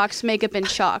deodorant, rocks, makeup, and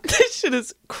chalk. This shit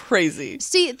is crazy.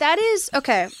 See, that is,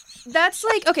 okay. That's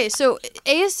like, okay, so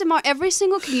ASMR, every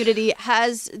single community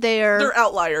has They're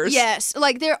outliers. Yes,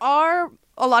 like there are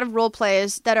a lot of role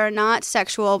plays that are not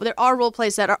sexual, but there are role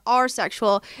plays that are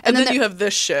sexual. And then you have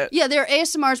this shit. Yeah, there are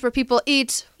ASMRs where people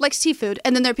eat, like seafood,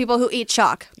 and then there are people who eat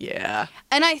chalk. Yeah.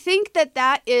 And I think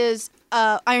that is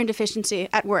iron deficiency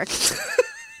at work.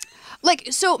 Like,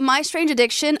 so My Strange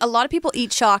Addiction, a lot of people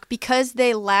eat chalk because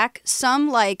they lack some,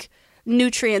 like,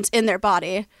 nutrients in their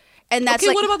body. And that's okay,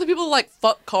 like, what about the people who like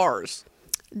fuck cars?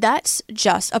 That's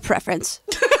just a preference.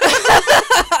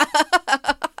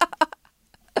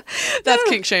 That's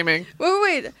kink shaming.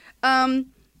 Wait.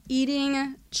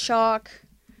 Eating chalk,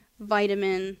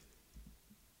 vitamin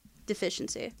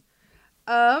deficiency.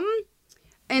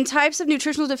 And types of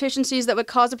nutritional deficiencies that would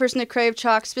cause a person to crave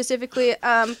chalk, specifically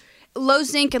low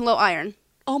zinc and low iron.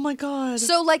 Oh my god.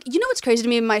 So, like, you know what's crazy to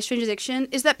me in My Strange Addiction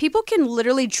is that people can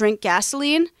literally drink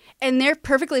gasoline and they're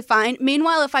perfectly fine.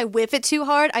 Meanwhile, if I whiff it too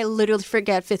hard, I literally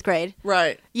forget 5th grade.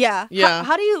 Right. Yeah. Yeah.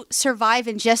 How do you survive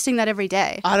ingesting that every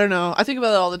day? I don't know. I think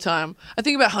about that all the time. I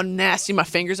think about how nasty my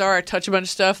fingers are. I touch a bunch of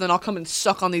stuff, then I'll come and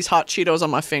suck on these hot Cheetos on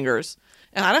my fingers.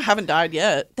 And I haven't died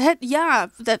yet.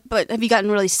 But have you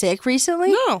gotten really sick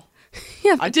recently? No.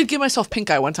 Yeah. I did give myself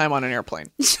pink eye one time on an airplane.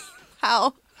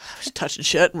 How? Just touching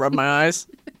shit and rubbing my eyes.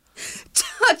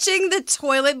 Touching the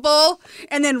toilet bowl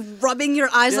and then rubbing your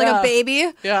eyes like a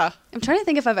baby? Yeah. I'm trying to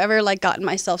think if I've ever, like, gotten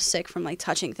myself sick from, like,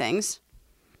 touching things.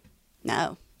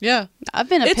 No. Yeah. I've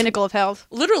been a pinnacle of health.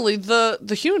 Literally,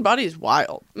 the human body is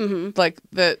wild. Mm-hmm. Like,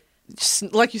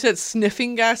 like you said,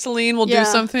 sniffing gasoline will do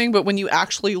something, but when you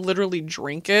actually literally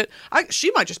drink it,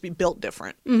 she might just be built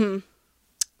different. Mm-hmm.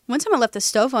 One time I left the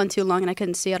stove on too long and I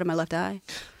couldn't see out of my left eye.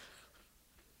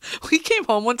 We came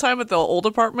home one time at the old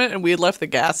apartment and we had left the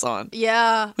gas on.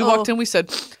 Yeah. We walked in, we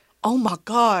said, oh my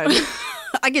God.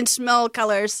 I can smell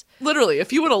colors. Literally,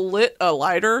 if you would have lit a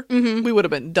lighter, we would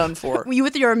have been done for. You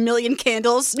with your 1,000,000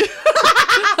 candles?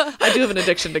 I do have an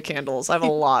addiction to candles. I have a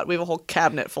lot. We have a whole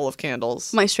cabinet full of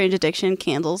candles. My Strange Addiction,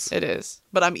 candles. It is.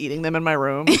 But I'm eating them in my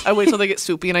room. I wait till they get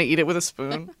soupy and I eat it with a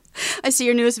spoon. I see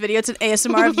your newest video. It's an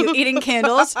ASMR of you eating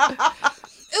candles.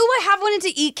 Ooh, I have wanted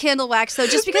to eat candle wax, though,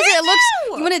 just because it looks...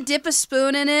 You want to dip a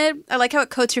spoon in it. I like how it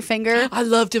coats your finger. I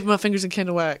love dipping my fingers in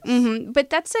candle wax. Mm-hmm. But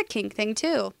that's a kink thing,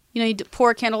 too. You know, you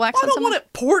pour candle wax on I don't someone. want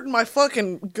it poured in my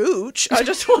fucking gooch. I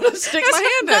just want to stick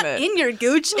my hand in it. In your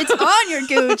gooch. It's on your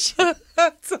gooch.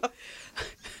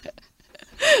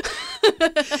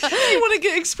 You want to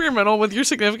get experimental with your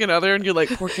significant other and you're like,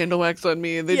 pour candle wax on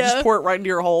me, and they just pour it right into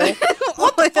your hole.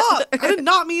 What the fuck? I did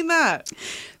not mean that.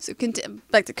 So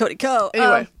back to Cody Ko.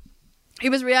 Anyway. He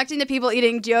was reacting to people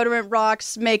eating deodorant,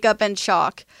 rocks, makeup, and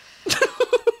chalk.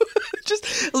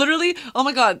 Just literally, oh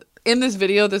my God. In this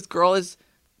video, this girl is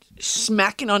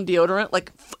smacking on deodorant,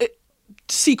 like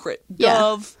secret,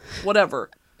 Dove, whatever.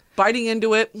 Biting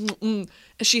into it. And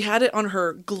she had it on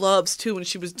her gloves, too, when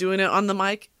she was doing it on the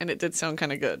mic, and it did sound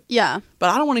kind of good. Yeah. But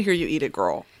I don't want to hear you eat it,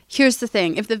 girl. Here's the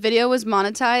thing. If the video was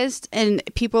monetized and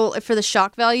people, for the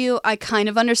shock value, I kind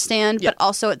of understand, but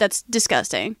also that's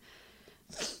disgusting.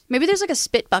 Maybe there's like a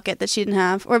spit bucket that she didn't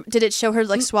have. Or did it show her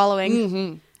like swallowing?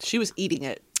 Mm-hmm. She was eating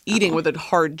it. Eating with a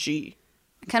hard G.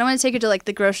 I kind of want to take her to like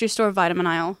the grocery store vitamin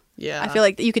aisle. Yeah. I feel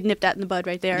like you could nip that in the bud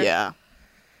right there. Yeah.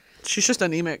 She's just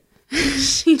anemic.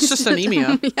 It's just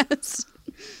anemia. Yes.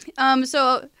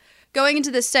 So going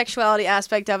into the sexuality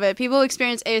aspect of it, people who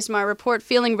experience ASMR report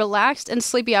feeling relaxed and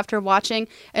sleepy after watching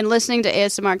and listening to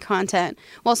ASMR content.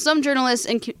 While some journalists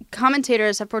and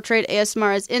commentators have portrayed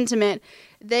ASMR as intimate,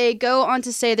 they go on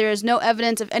to say there is no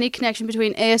evidence of any connection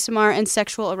between ASMR and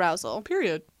sexual arousal.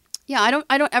 Period. Yeah, I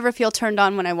don't ever feel turned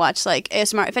on when I watch like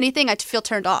ASMR. If anything, I feel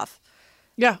turned off.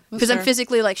 Yeah. Because I'm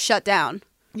physically like shut down.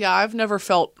 Yeah, I've never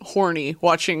felt horny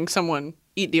watching someone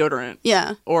eat deodorant.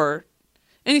 Yeah. Or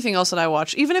anything else that I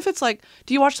watch. Even if it's like,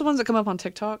 do you watch the ones that come up on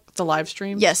TikTok? The live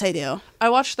stream? Yes, I do. I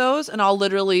watch those and I'll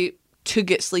literally, to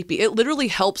get sleepy, it literally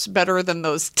helps better than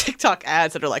those TikTok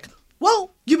ads that are like,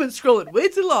 well, you've been scrolling way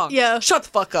too long. Yeah. Shut the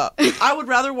fuck up. I would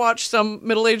rather watch some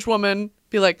middle-aged woman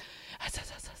be like,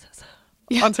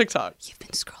 on TikTok. You've been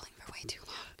scrolling for way too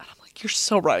long. And I'm like, you're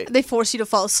so right. They force you to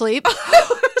fall asleep.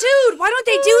 Dude, why don't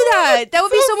they do that? That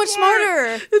would be so much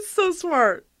smarter. It's so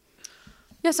smart.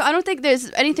 Yeah, so I don't think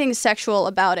there's anything sexual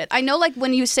about it. I know, like,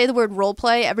 when you say the word role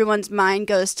play, everyone's mind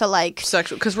goes to, like,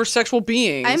 Sexual, because we're sexual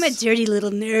beings. I'm a dirty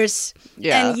little nurse,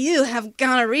 Yeah. and you have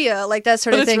gonorrhea, like that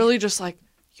sort But of it's thing. really just like,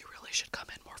 you really should come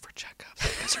in more for checkups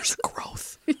because there's a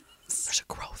growth. There's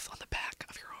a growth on the back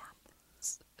of your arm.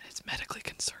 It's medically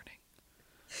concerning.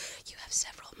 You have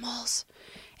several moles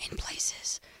in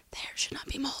places there should not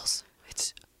be moles.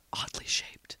 It's oddly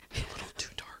shaped, a little too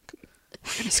dark.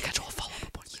 We're going to schedule a follow-up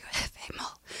appointment. You have a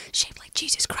mole shaped like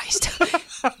Jesus Christ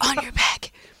on your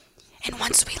back, and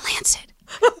once we lance it,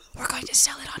 we're going to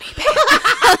sell it on eBay.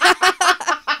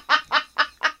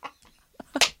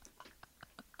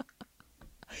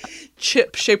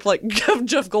 Chip shaped like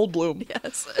Jeff Goldblum.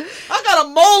 Yes. I got a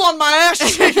mole on my ass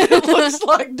cheek. It looks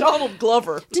like Donald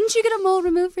Glover. Didn't you get a mole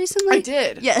removed recently? I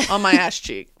did. Yeah. On my ass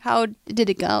cheek. How did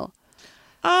it go?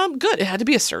 Good. It had to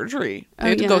be a surgery. I Oh,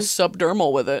 had to yeah. go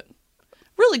subdermal with it.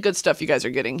 Really good stuff you guys are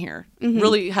getting here. Mm-hmm.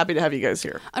 Really happy to have you guys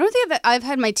here. I don't think I've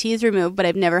had my teeth removed, but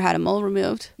I've never had a mole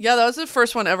removed. Yeah, that was the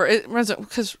first one ever. It runs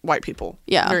because white people.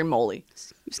 Yeah. Very moly.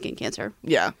 Skin cancer.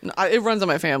 Yeah. It runs on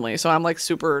my family, so I'm like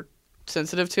super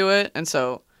sensitive to it, and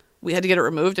so we had to get it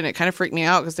removed, and it kind of freaked me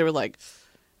out because they were like,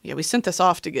 yeah, we sent this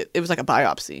off to get, it was like a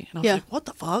biopsy. And I was Yeah. like, what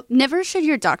the fuck? Never should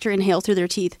your doctor inhale through their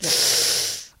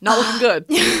teeth. Not looking good.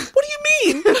 What do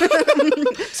you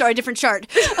mean? Sorry, different chart.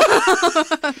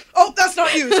 Oh, that's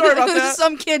not you. Sorry about that.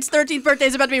 Some kid's 13th birthday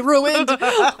is about to be ruined.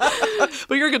 But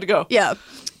you're good to go. Yeah.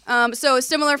 So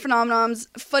similar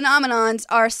phenomenons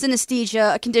are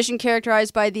synesthesia, a condition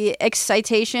characterized by the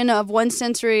excitation of one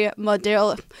sensory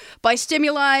by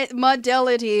stimuli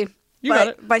modality. You got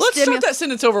it. Let's stimu- start that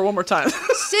sentence over one more time.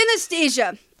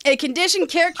 Synesthesia, a condition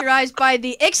characterized by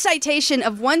the excitation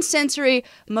of one sensory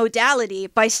modality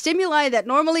by stimuli that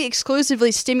normally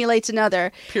exclusively stimulates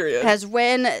another. Period. As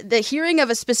when the hearing of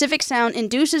a specific sound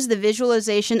induces the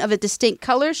visualization of a distinct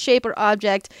color, shape, or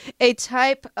object, a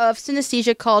type of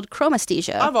synesthesia called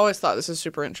chromesthesia. I've always thought this is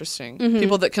super interesting.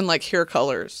 People that can like hear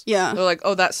colors. Yeah. They're like,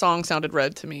 oh, that song sounded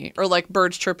red to me. Or like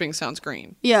birds chirping sounds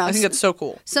green. Yeah. I think that's so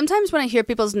cool. Sometimes when I hear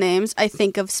people's names, I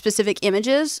think of specific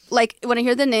images. Like when I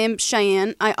hear the name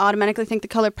Cheyenne, I automatically think the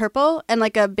color purple and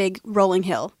like a big rolling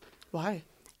hill. Why?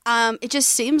 It just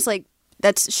seems like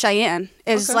that's Cheyenne.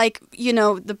 Is Okay. like, you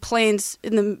know, the plains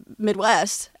in the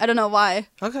Midwest. I don't know why.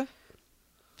 Okay.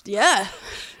 Yeah.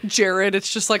 Jared,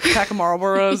 it's just like a pack of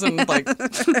Marlboros and like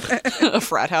a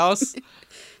frat house.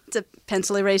 It's a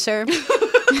pencil eraser.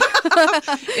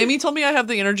 Amy told me I have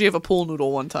the energy of a pool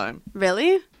noodle one time.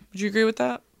 Really? Would you agree with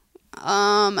that?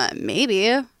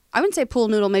 Maybe. I wouldn't say pool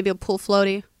noodle, maybe a pool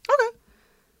floaty. Okay.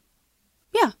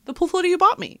 Yeah. The pool floaty you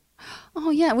bought me. Oh,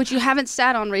 yeah, which you haven't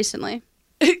sat on recently.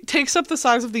 It takes up the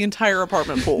size of the entire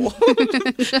apartment pool.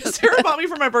 Sarah bought me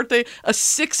for my birthday a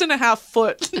 6.5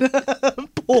 foot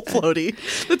pool floaty.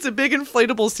 That's a big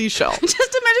inflatable seashell. Just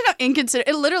imagine how inconsiderate.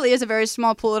 It literally is a very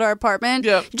small pool at our apartment.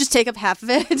 Yeah. You just take up half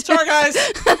of it. Sorry, guys.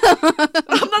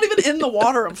 I'm not even in the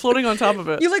water. I'm floating on top of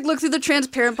it. You like look through the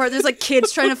transparent part. There's like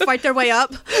kids trying to fight their way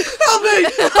up. Help me!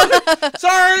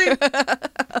 Sorry.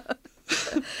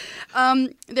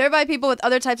 Thereby, people with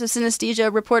other types of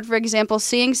synesthesia report, for example,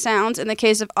 seeing sounds in the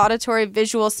case of auditory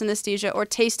visual synesthesia or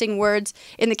tasting words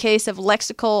in the case of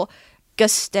lexical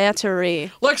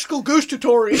gustatory. Lexical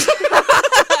gustatory.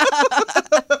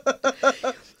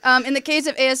 In the case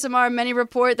of ASMR, many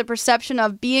report the perception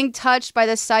of being touched by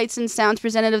the sights and sounds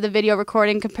presented of the video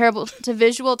recording comparable to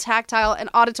visual, tactile, and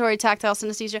auditory tactile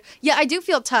synesthesia. Yeah, I do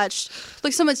feel touched.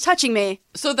 Like someone's touching me.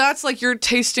 So that's like you're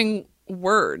tasting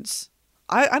words.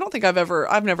 I don't think I've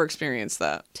never experienced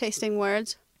that. Tasting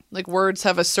words. Like words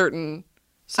have a certain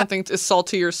something is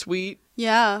salty or sweet.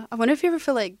 Yeah. I wonder if you ever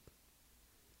feel like...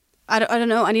 I don't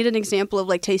know. I need an example of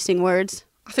like tasting words.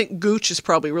 I think gooch is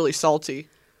probably really salty.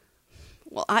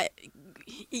 Well,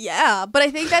 yeah, but I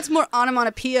think that's more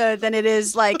onomatopoeia than it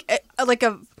is like a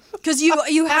because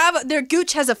you have their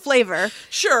gooch has a flavor.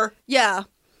 Sure. Yeah.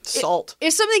 Salt.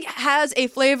 If something has a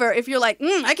flavor, if you're like,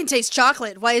 I can taste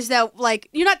chocolate, why is that like,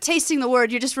 you're not tasting the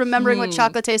word, you're just remembering what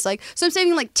chocolate tastes like. So I'm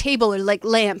saying like table or like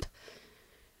lamp.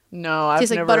 No, I've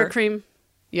Tastes never. like buttercream.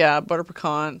 Yeah, butter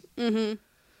pecan. Mm-hmm.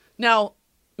 Now,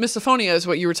 misophonia is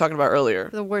what you were talking about earlier.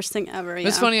 The worst thing ever. Yeah.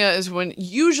 Misophonia is when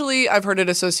usually I've heard it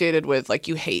associated with like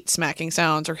you hate smacking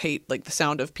sounds or hate like the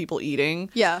sound of people eating.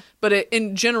 Yeah. But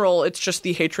in general, it's just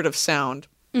the hatred of sound.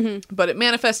 Mm-hmm. But it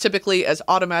manifests typically as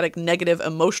automatic negative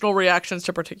emotional reactions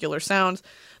to particular sounds,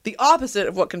 the opposite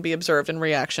of what can be observed in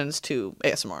reactions to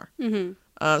ASMR.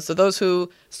 Mm-hmm. So those who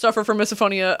suffer from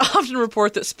misophonia often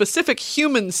report that specific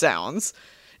human sounds,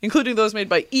 including those made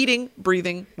by eating,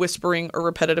 breathing, whispering, or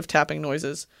repetitive tapping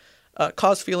noises,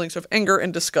 cause feelings of anger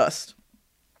and disgust.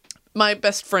 My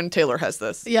best friend Taylor has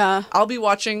this. Yeah. I'll be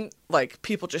watching like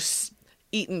people just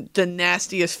eating the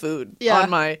nastiest food Yeah. on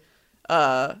my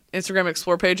Instagram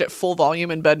Explore page at full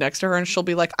volume in bed next to her, and she'll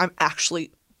be like, I'm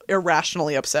actually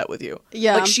irrationally upset with you.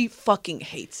 Yeah. Like, she fucking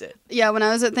hates it. Yeah, when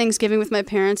I was at Thanksgiving with my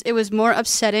parents, it was more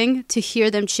upsetting to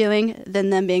hear them chewing than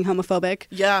them being homophobic.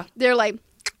 Yeah. They're like,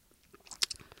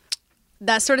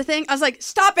 that sort of thing. I was like,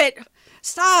 stop it.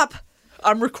 Stop.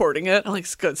 I'm recording it. I'm like,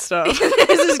 it's good stuff.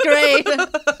 This is great.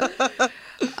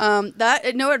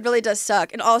 It really does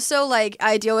suck. And also, like,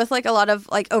 I deal with like a lot of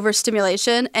like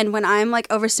overstimulation, and when I'm like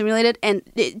overstimulated and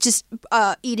it just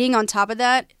eating on top of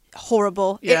that,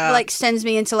 horrible. Yeah. It like sends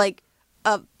me into like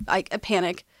a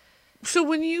panic. So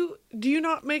do you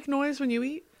not make noise when you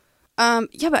eat?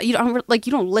 Yeah, but you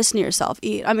don't listen to yourself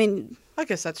eat. I mean, I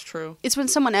guess that's true. it's when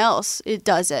someone else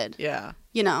does it. Yeah.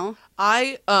 You know.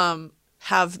 I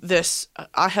have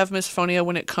misophonia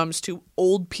when it comes to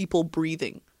old people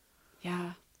breathing.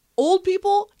 Yeah. Old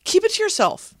people, keep it to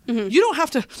yourself. Mm-hmm. You don't have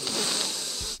to.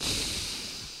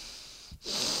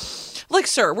 Like,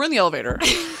 sir, we're in the elevator.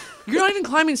 You're not even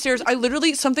climbing stairs.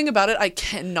 Something about it, I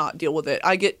cannot deal with it.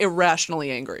 I get irrationally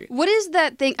angry. What is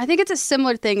that thing? I think it's a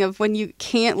similar thing of when you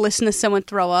can't listen to someone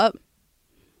throw up.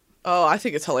 Oh, I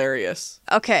think it's hilarious.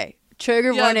 Okay.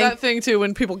 Trigger Yeah, warning. that thing too,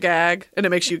 when people gag and it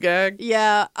makes you gag.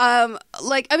 Yeah.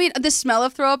 The smell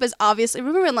of throw up is obviously,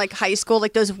 remember in like high school,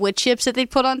 like those wood chips that they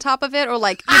put on top of it, or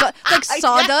like like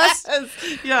sawdust,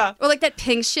 Yes. Yeah. or like that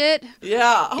pink shit.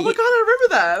 Yeah. Oh my God, I remember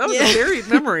that. That was a buried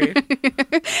memory.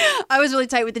 I was really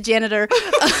tight with the janitor.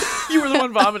 You were the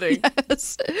one vomiting.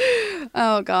 Yes.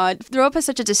 Oh God, throw up has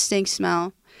such a distinct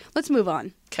smell. Let's move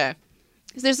on. Okay.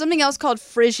 There's something else called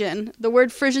frisson. The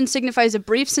word frisson signifies a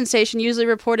brief sensation usually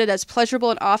reported as pleasurable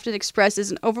and often expressed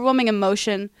as an overwhelming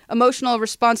emotional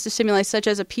response to stimuli such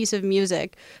as a piece of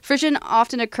music. Frisson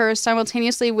often occurs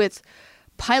simultaneously with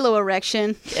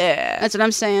piloerection. Yeah. That's what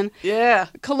I'm saying. Yeah.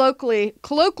 Colloquially,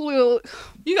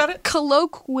 You got it.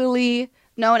 colloquially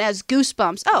known as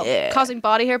goosebumps. Oh, Yeah. causing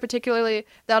body hair, particularly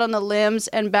that on the limbs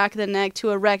and back of the neck,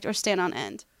 to erect or stand on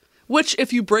end. Which,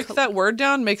 if you break that word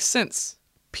down, makes sense.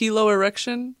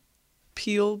 Piloerection.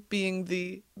 Peel being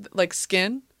the, like,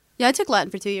 skin. Yeah, I took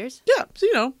Latin for 2 years. Yeah.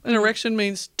 So, an erection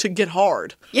means to get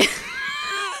hard. Yeah.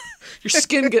 Your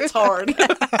skin gets hard. You get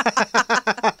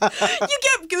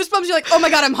goosebumps, you're like, oh my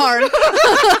God, I'm hard.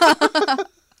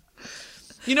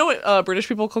 You know what British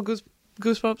people call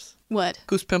goosebumps? What?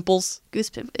 Goose pimples.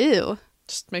 Goosebumps. Ew.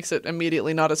 Just makes it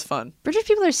immediately not as fun. British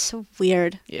people are so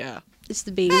weird. Yeah. It's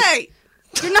the bees. Hey!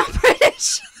 You're not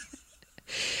British.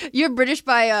 You're British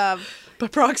by By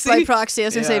proxy? proxy. I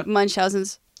was going to Yeah. say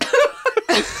Munchausen's.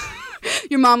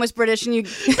 Your mom was British and you...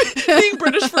 Being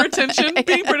British for attention.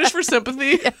 Being British for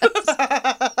sympathy.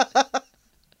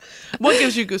 What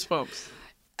gives you goosebumps?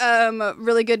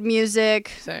 Really good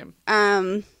music. Same.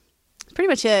 Pretty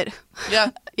much it.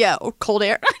 Yeah. Yeah, or cold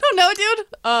air. I don't know,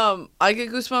 dude. I get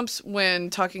goosebumps when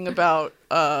talking about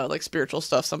like spiritual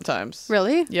stuff sometimes.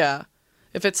 Really? Yeah.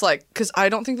 If it's like, because I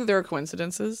don't think that there are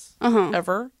coincidences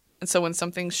ever. And so when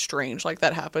something strange like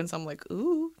that happens, I'm like,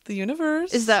 ooh, the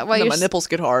universe. Is that why and then you're my nipples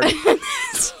get hard? I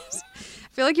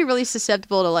feel like you're really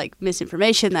susceptible to like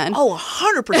misinformation then. Oh,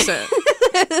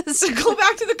 100%. So go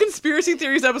back to the conspiracy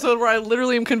theories episode where I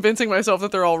literally am convincing myself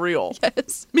that they're all real.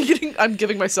 Yes. I'm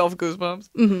giving myself goosebumps.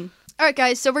 All right,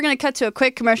 guys, so we're going to cut to a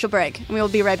quick commercial break, and we will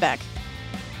be right back.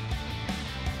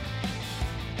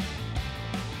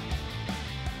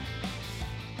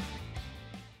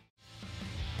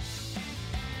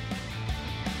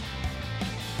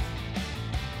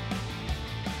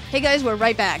 Hey, guys, we're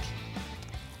right back.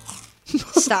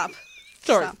 Stop.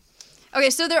 Sorry. Stop. Okay,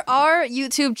 so there are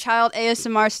YouTube child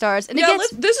ASMR stars, and it Yeah, gets...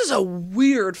 this is a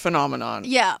weird phenomenon.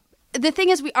 Yeah. The thing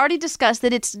is, we already discussed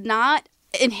that it's not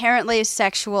inherently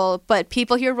sexual, but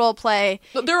people hear role play.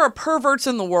 But there are perverts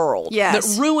in the world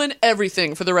Yes. that ruin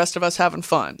everything for the rest of us having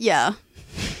fun. Yeah.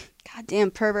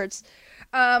 Goddamn perverts.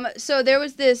 So there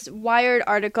was this Wired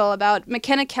article about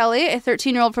McKenna Kelly, a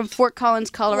 13-year-old from Fort Collins,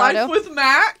 Colorado. Life with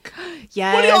Mac?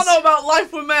 Yes. What do y'all know about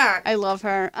Life with Mac? I love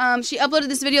her. She uploaded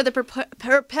this video that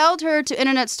propelled her to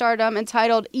internet stardom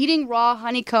entitled Eating Raw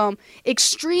Honeycomb,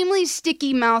 Extremely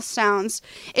Sticky Mouth Sounds.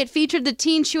 It featured the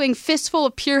teen chewing fistful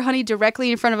of pure honey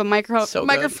directly in front of a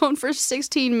microphone for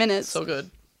 16 minutes. So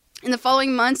good. In the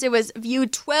following months, it was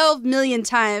viewed 12 million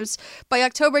times. By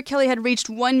October, Kelly had reached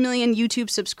 1 million YouTube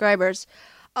subscribers.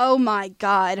 Oh my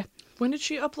God. When did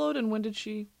she upload and when did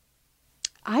she...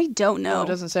 I don't know. No, it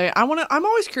doesn't say. I'm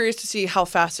always curious to see how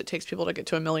fast it takes people to get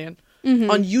to 1 million.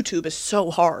 On YouTube is so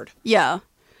hard. Yeah.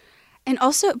 And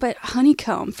also, but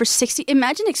honeycomb for 60...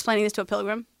 Imagine explaining this to a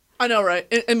pilgrim. I know,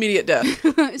 right? Immediate death.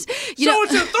 It's a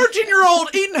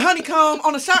 13-year-old eating honeycomb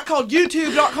on a site called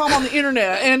YouTube.com on the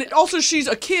internet. And also she's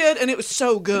a kid and it was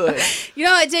so good. You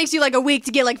know, it takes you like a week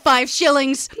to get like 5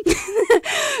 shillings.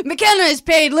 McKenna is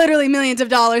paid literally millions of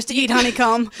dollars to eat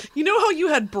honeycomb. You know how you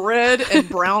had bread and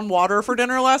brown water for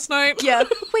dinner last night? Yeah.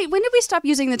 Wait, when did we stop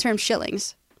using the term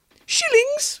shillings?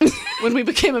 Shillings? When we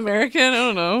became American? I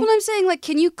don't know. Well, I'm saying, like,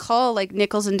 can you call like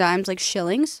nickels and dimes like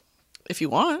shillings? If you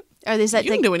want. Or is that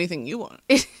you can do anything you want.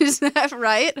 Is that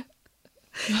right?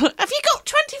 Have you got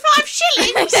 25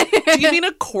 shillings? Do you mean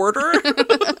a quarter?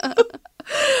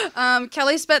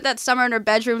 Kelly spent that summer in her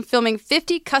bedroom filming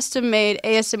 50 custom-made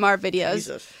ASMR videos.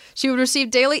 Jesus. She would receive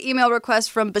daily email requests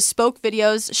from Bespoke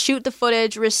Videos, shoot the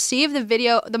footage, receive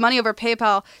the money over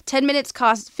PayPal. 10 minutes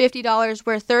cost $50,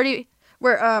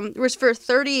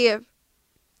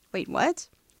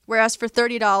 Whereas for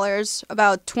 $30,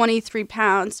 about 23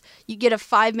 pounds, you get a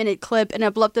 5-minute clip and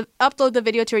upload the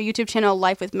video to her YouTube channel,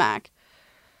 Life with Mac.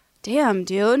 Damn,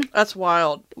 dude. That's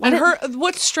wild.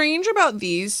 What's strange about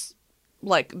these,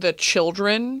 like the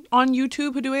children on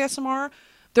YouTube who do ASMR,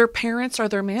 their parents are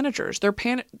their managers. They're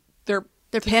panagers. They're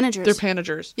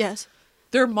panagers. Yes.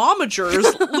 They're momagers,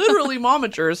 literally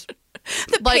momagers.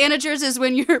 Panagers is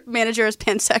when your manager is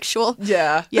pansexual.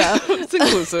 Yeah. Yeah. It's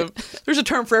inclusive. There's a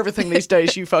term for everything these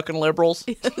days, you fucking liberals.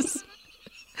 Yes.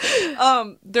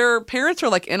 Their parents are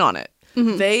like in on it.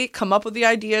 Mm-hmm. They come up with the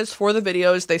ideas for the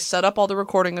videos. They set up all the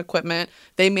recording equipment.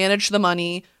 They manage the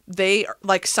money. They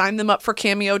like sign them up for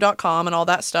Cameo.com and all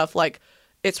that stuff. Like,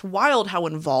 it's wild how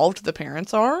involved the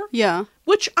parents are. Yeah.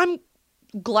 Which I'm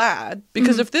glad,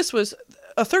 because if this was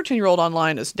a 13-year-old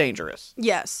online is dangerous.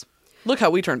 Yes. Look how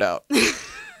we turned out.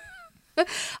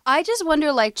 I just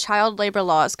wonder, like, child labor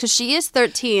laws, because she is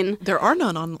 13. There are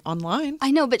none online.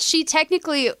 I know, but she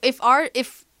technically, if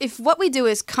what we do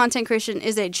is content creation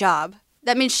is a job,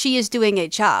 that means she is doing a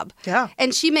job. Yeah.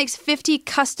 And she makes 50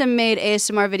 custom-made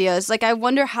ASMR videos. Like, I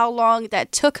wonder how long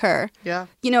that took her. Yeah.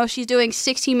 You know, she's doing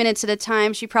 16 minutes at a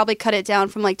time. She probably cut it down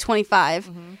from, like, 25.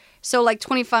 Mm-hmm. So, like,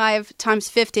 25 times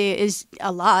 50 is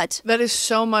a lot. That is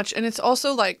so much. And it's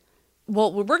also, like,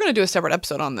 well, we're going to do a separate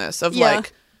episode on this of,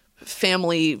 like,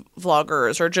 family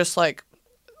vloggers or just, like,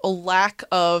 a lack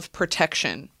of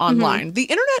protection online. Mm-hmm. The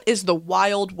internet is the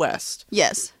Wild West.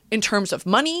 Yes. In terms of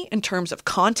money, in terms of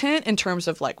content, in terms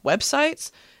of, like,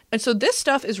 websites. And so this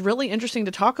stuff is really interesting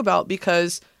to talk about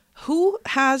because who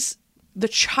has the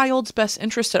child's best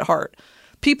interest at heart?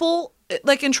 People,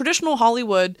 like, in traditional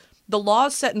Hollywood, the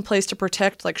laws set in place to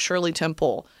protect, like, Shirley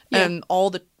Temple and all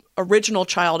the original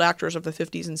child actors of the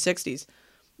 50s and 60s.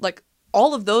 Like,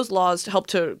 all of those laws help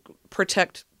to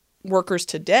protect workers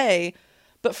today.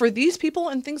 But for these people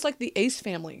and things like the Ace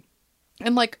family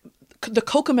and, like, the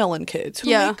Cocomelon kids who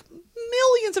make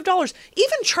millions of dollars,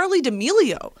 even Charli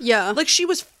D'Amelio. Yeah. Like, she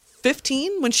was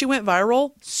 15 when she went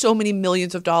viral, so many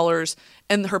millions of dollars,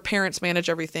 and her parents manage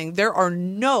everything. There are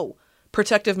no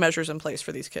protective measures in place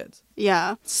for these kids.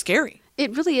 Yeah. It's scary.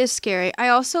 It really is scary. I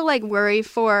also, like, worry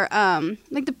for,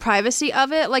 like, the privacy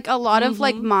of it. Like, a lot of,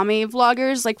 like, mommy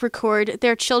vloggers, like, record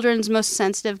their children's most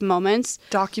sensitive moments.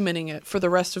 Documenting it for the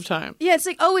rest of time. Yeah, it's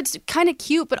like, oh, it's kind of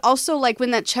cute, but also, like,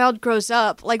 when that child grows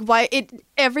up, like,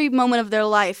 every moment of their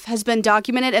life has been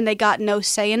documented and they got no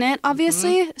say in it,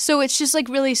 obviously. Mm-hmm. So it's just, like,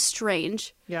 really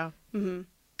strange. Yeah. Mm-hmm.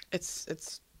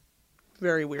 It's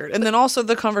very weird. And then also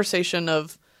the conversation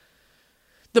of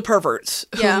the perverts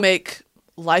who make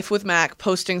Life with Mac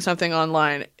posting something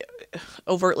online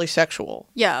overtly sexual.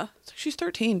 Yeah. She's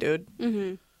 13, dude.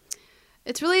 Mm-hmm.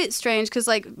 It's really strange because,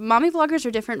 like, mommy vloggers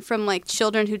are different from, like,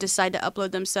 children who decide to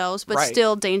upload themselves, but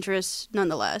still dangerous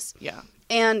nonetheless. Yeah.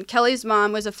 And Kelly's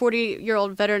mom was a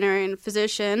 40-year-old veterinarian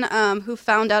physician who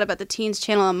found out about the teen's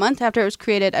channel a month after it was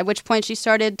created, at which point she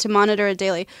started to monitor it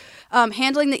daily,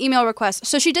 handling the email requests.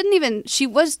 So she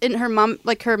was in her mom,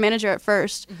 like, her manager at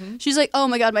first. Mm-hmm. She's like, oh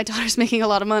my God, my daughter's making a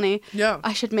lot of money. Yeah.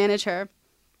 I should manage her.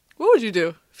 What would you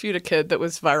do if you had a kid that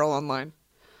was viral online?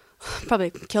 Probably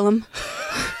kill him.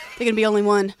 They can be only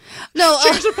one. No,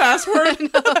 Change the password.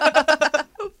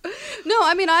 no.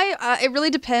 I mean, it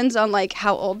really depends on like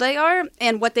how old they are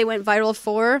and what they went viral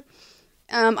for.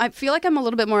 I feel like I'm a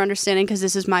little bit more understanding because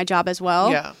this is my job as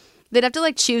well. Yeah. They'd have to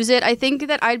like choose it. I think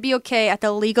that I'd be okay at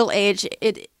the legal age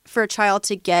for a child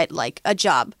to get like a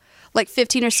job, like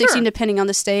 15 or 16, Sure. depending on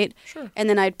the state. Sure. And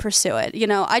then I'd pursue it. You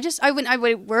know, I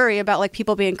would worry about like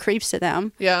people being creeps to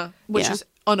them. Yeah, which Yeah. is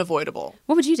unavoidable.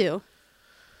 What would you do?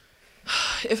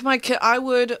 If my kid, I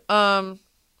would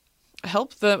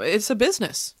help them. It's a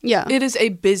business. Yeah. It is a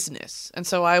business. And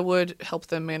so I would help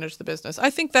them manage the business. I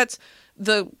think that's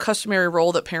the customary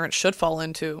role that parents should fall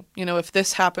into. You know, if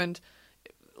this happened,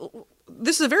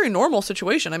 this is a very normal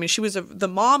situation. I mean, the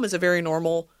mom is a very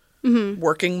normal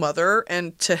working mother,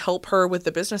 and to help her with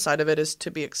the business side of it is to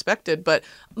be expected. But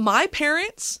my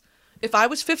parents, if I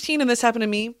was 15 and this happened to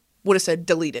me, would have said,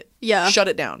 delete it. Yeah. Shut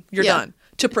it down. You're Yeah. done.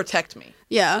 To protect me.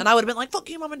 Yeah. And I would have been like, fuck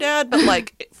you, mom and dad, but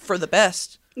like for the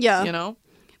best. Yeah. You know?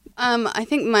 I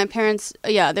think my parents,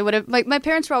 they would have, like, my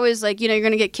parents were always like, you know, you're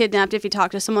going to get kidnapped if you talk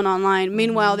to someone online.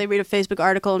 Meanwhile, they read a Facebook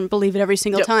article and believe it every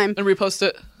single Yep. time. And repost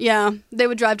it. Yeah. They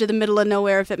would drive to the middle of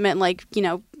nowhere if it meant, like, you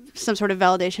know, some sort of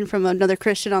validation from another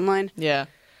Christian online. Yeah.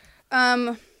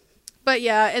 But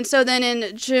yeah, and so then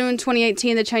in June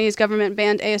 2018, the Chinese government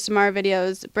banned ASMR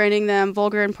videos, branding them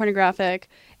vulgar and pornographic.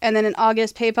 And then in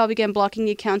August, PayPal began blocking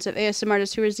the accounts of ASMR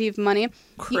artists who received money.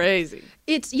 Crazy.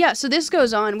 So this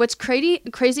goes on. What's crazy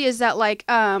is that, like,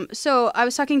 so I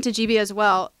was talking to GB as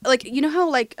well. Like, you know how,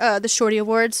 like, the Shorty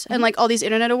Awards and, like, all these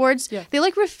internet awards? Yeah. They,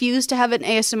 like, refuse to have an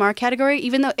ASMR category,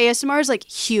 even though ASMR is, like,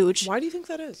 huge. Why do you think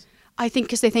that is? I think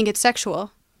because they think it's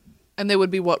sexual. And they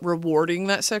would be rewarding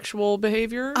that sexual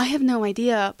behavior? I have no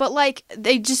idea. But, like,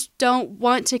 they just don't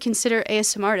want to consider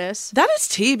ASMR artists. That is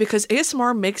tea, because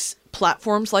ASMR makes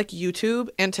platforms like YouTube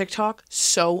and TikTok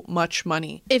so much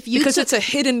money. Because it's a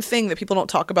hidden thing that people don't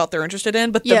talk about they're interested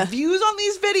in, but the views on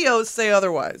these videos say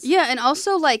otherwise. Yeah, and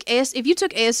also, like, if you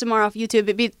took ASMR off YouTube,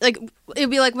 it'd be like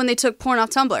when they took porn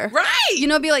off Tumblr. Right! You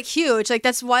know, it'd be, like, huge. Like,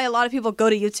 that's why a lot of people go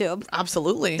to YouTube.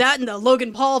 Absolutely. That and the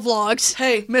Logan Paul vlogs.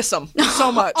 Hey, miss them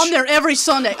so much. I'm there every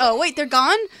Sunday. Oh, wait, they're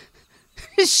gone?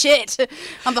 Shit.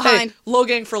 I'm behind. Hey,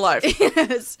 Logang for life.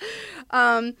 Yes.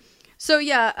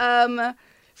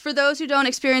 For those who don't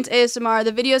experience ASMR,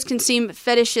 the videos can seem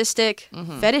fetishistic.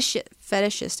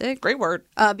 Fetishistic? Great word.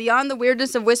 Beyond the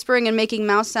weirdness of whispering and making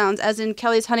mouse sounds, as in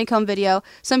Kelly's honeycomb video,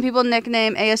 some people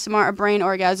nickname ASMR a brain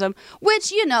orgasm,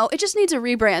 which, you know, it just needs a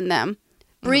rebrand them.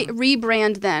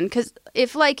 Rebrand then, because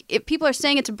if people are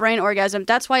saying it's a brain orgasm,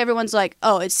 that's why everyone's like,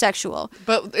 oh, it's sexual.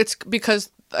 But it's because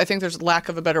I think there's lack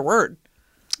of a better word.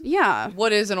 Yeah.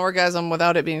 What is an orgasm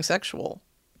without it being sexual?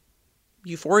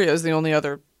 Euphoria is the only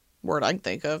other word I can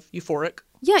think of. Euphoric.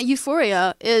 Yeah,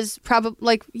 euphoria is probably,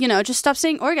 like, you know, just stop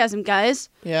saying orgasm, guys.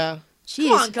 Yeah. Jeez.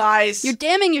 Come on, guys. You're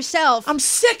damning yourself. I'm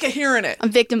sick of hearing it.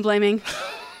 I'm victim blaming.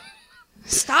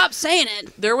 Stop saying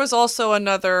it. There was also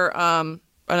another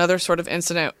sort of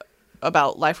incident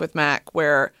about Life with Mac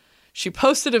where she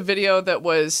posted a video that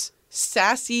was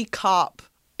sassy cop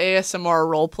ASMR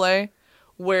roleplay,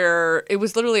 where it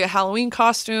was literally a Halloween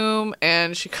costume,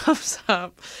 and she comes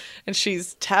up and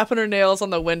she's tapping her nails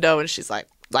on the window and she's like,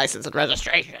 license and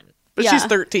registration. But she's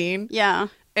 13. Yeah.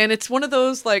 And it's one of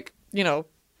those, like, you know,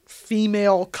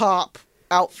 female cop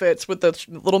outfits with the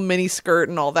little mini skirt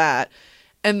and all that.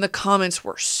 And the comments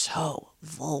were so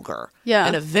vulgar. Yeah.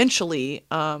 And eventually,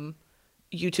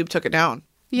 YouTube took it down.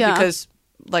 Yeah. Because,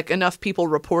 like, enough people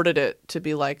reported it to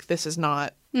be like, this is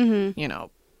not, you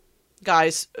know,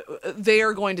 guys, they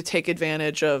are going to take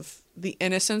advantage of the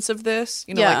innocence of this.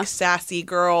 You know, like, sassy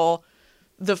girl.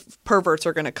 The perverts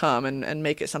are going to come and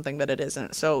make it something that it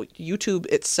isn't. So YouTube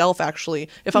itself actually,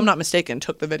 if I'm not mistaken,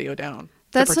 took the video down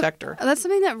to protect her. That's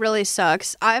something that really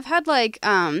sucks. I've had like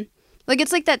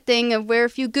it's like that thing of where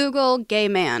if you Google gay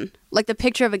man, like the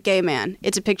picture of a gay man,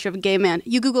 it's a picture of a gay man.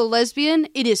 You Google lesbian,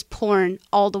 it is porn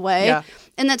all the way. Yeah.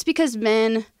 And that's because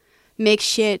men make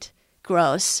shit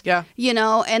gross. Yeah. You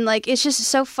know, and like it's just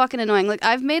so fucking annoying. Like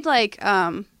I've made like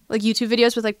YouTube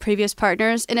videos with like previous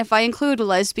partners, and if I include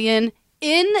lesbian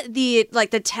in the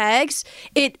like the tags,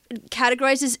 it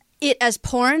categorizes it as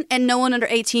porn, and no one under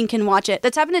 18 can watch it.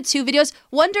 That's happened in 2 videos.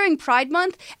 One during Pride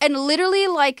Month, and literally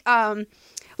like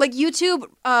YouTube,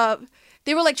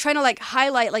 they were like trying to like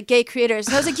highlight like gay creators.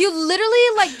 And I was like, you literally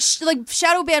like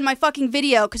shadow banned my fucking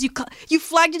video because you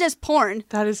flagged it as porn.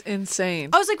 That is insane.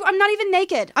 I was like, I'm not even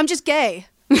naked. I'm just gay.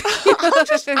 I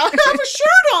have a shirt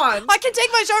on. I can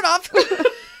take my shirt off.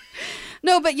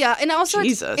 No, but yeah, and also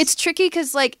Jesus. it's tricky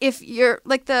because like if you're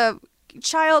like the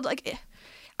child, like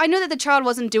I know that the child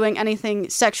wasn't doing anything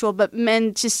sexual, but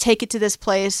men just take it to this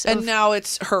place. And now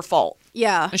it's her fault.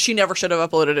 Yeah. And she never should have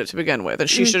uploaded it to begin with. And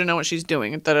she should have known what she's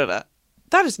doing. And da-da-da.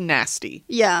 That is nasty.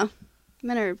 Yeah.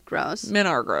 Men are gross. Men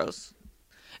are gross.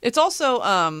 It's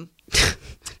also,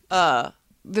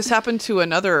 this happened to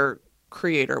another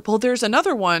creator. Well, there's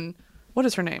another one. What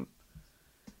is her name?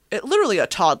 Literally a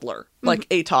toddler. Like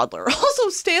a toddler. Also,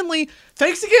 Stanley,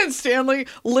 thanks again, Stanley,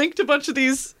 linked a bunch of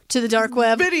these To the dark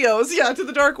web. videos, to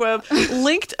the dark web,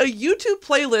 linked a YouTube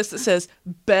playlist that says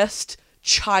Best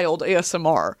Child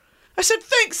ASMR. I said,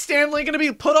 thanks, Stanley, gonna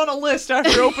be put on a list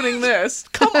after opening this.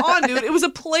 Come on, dude. It was a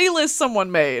playlist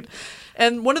someone made.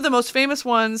 And one of the most famous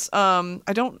ones,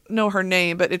 I don't know her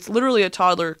name, but it's literally a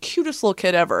toddler, cutest little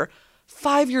kid ever,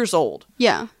 5 years old.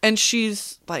 Yeah. And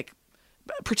she's like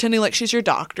pretending like she's your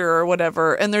doctor or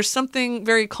whatever. And there's something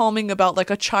very calming about like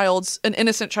an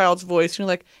innocent child's voice. And you're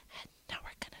like, now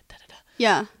we're gonna da-da-da.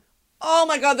 Yeah. Oh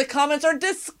my God, the comments are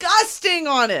disgusting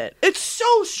on it. It's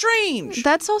so strange.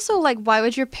 That's also like, why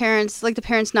would your parents, like the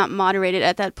parents not moderate it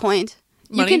at that point?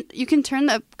 Money? You can turn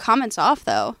the comments off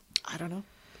though. I don't know.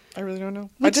 I really don't know.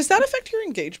 Does that affect your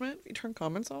engagement? You turn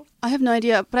comments off? I have no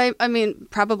idea, but I mean,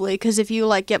 probably, because if you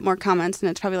like get more comments, then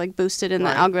it's probably like boosted in the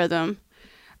algorithm.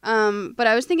 But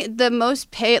I was thinking the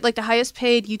highest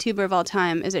paid YouTuber of all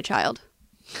time is a child.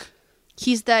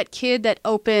 He's that kid that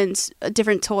opens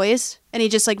different toys and he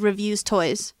just like reviews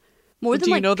toys. More than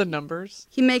Do you know the numbers?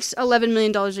 He makes $11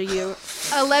 million a year.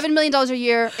 $11 million a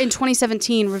year in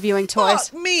 2017 reviewing toys.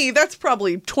 Fuck me, that's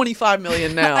probably $25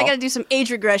 million now. I gotta do some age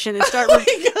regression and start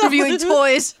reviewing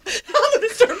toys. I'm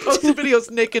gonna start posting videos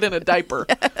naked in a diaper.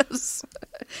 Yes.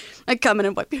 I come in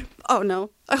and wipe your... Oh no.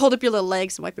 I hold up your little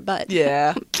legs and wipe your butt.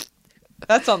 Yeah.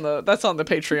 That's on the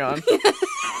Patreon.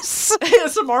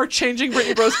 ASMR changing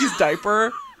Brittany Broski's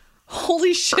diaper.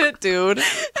 Holy shit, dude.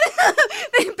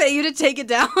 They pay you to take it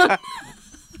down. But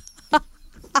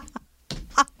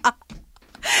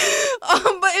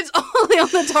it's only on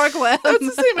the dark web. That's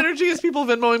the same energy as people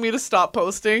Venmoing me to stop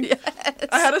posting. Yes.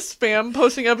 I had a spam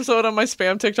posting episode on my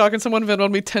spam TikTok and someone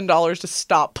Venmoed me $10 to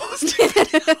stop posting.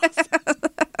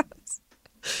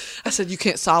 I said, you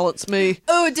can't silence me.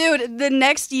 Oh, dude, the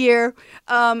next year,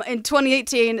 in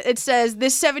 2018, it says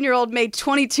this 7-year-old made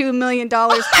 $22 million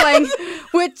playing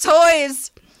with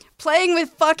toys. Playing with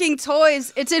fucking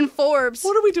toys. It's in Forbes.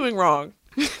 What are we doing wrong?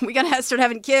 We gotta start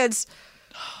having kids.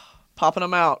 Popping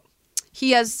them out.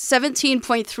 He has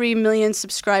 17.3 million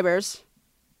subscribers.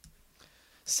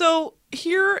 So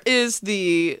here is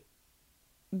the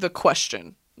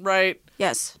question, right?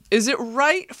 Yes. Is it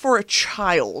right for a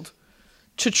child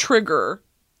to trigger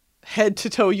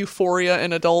head-to-toe euphoria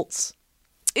in adults?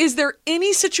 Is there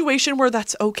any situation where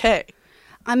that's okay?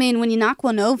 I mean, when you knock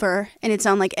one over and it's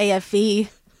on like AFV.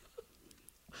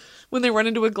 When they run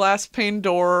into a glass-pane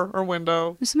door or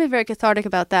window. There's something very cathartic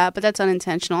about that, but that's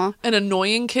unintentional. An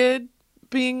annoying kid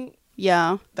being...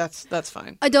 Yeah. That's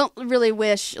fine. I don't really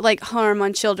wish like harm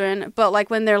on children, but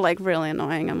like when they're like really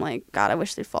annoying, I'm like, God, I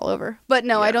wish they'd fall over. But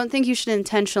no, Yeah. I don't think you should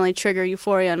intentionally trigger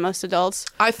euphoria in most adults.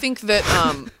 I think that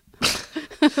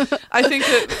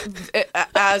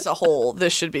as a whole,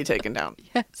 this should be taken down.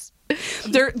 Yes.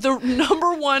 The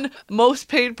number one most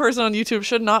paid person on YouTube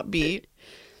should not be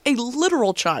a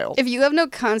literal child. If you have no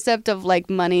concept of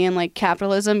like money and like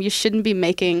capitalism, you shouldn't be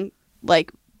making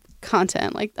like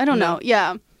content. Like, I don't know.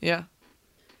 Yeah. Yeah.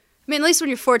 I mean, at least when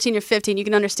you're 14 or 15, you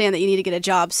can understand that you need to get a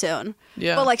job soon.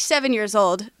 Yeah. But like 7 years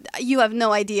old, you have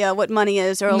no idea what money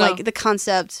is or No. like the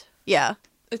concept. Yeah.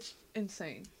 It's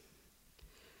insane.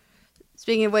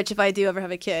 Speaking of which, if I do ever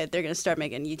have a kid, they're going to start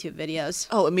making YouTube videos.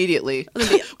 Oh, immediately.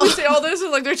 We say all this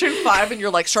is like they turn 5 and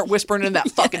you're like, start whispering in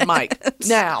that fucking mic.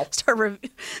 Now. Start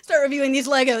reviewing these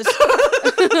Legos.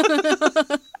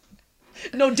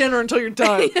 No dinner until you're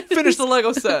done. Finish the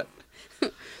Lego set.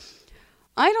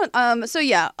 I don't, so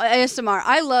yeah, ASMR.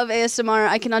 I love ASMR.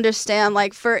 I can understand,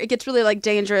 like, it gets really, like,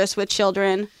 dangerous with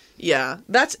children. Yeah.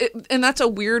 That's it. And that's a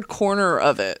weird corner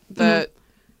of it that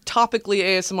topically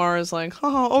ASMR is like,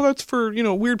 oh, that's for,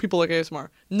 weird people like ASMR.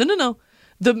 No.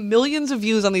 The millions of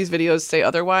views on these videos say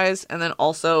otherwise. And then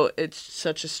also it's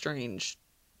such a strange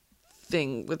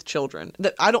thing with children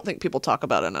that I don't think people talk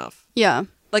about enough. Yeah.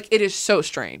 Like, it is so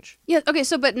strange. Yeah, okay,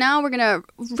 so, but now we're gonna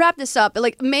wrap this up.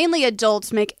 Like, mainly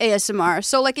adults make ASMR.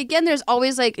 So, like, again, there's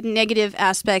always, like, negative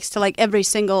aspects to, like, every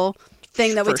single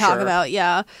thing that we For talk sure. about,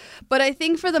 yeah. But I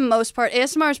think for the most part,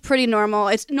 ASMR is pretty normal.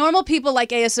 It's normal people like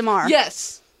ASMR.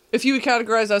 Yes. If you would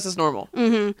categorize us as normal.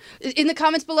 In the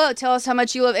comments below, tell us how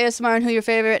much you love ASMR and who your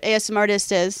favorite ASMR artist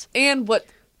is. And what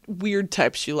weird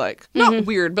types you like. Not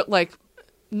weird, but, like,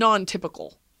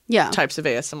 non-typical. types of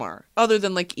ASMR, other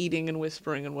than like eating and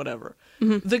whispering and whatever.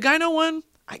 The gyno one,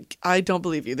 I don't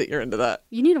believe you that you're into that.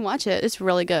 You need to watch it. It's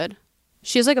really good.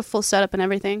 She has like a full setup and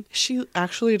everything. Is she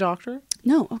actually a doctor?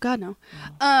 No. Oh, God, no.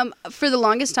 For the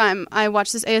longest time, I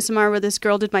watched this ASMR where this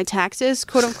girl did my taxes,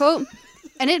 quote unquote,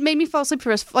 and it made me fall asleep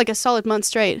for like a solid month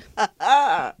straight.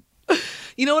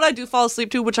 You know what I do fall asleep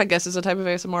to, which I guess is a type of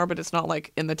ASMR, but it's not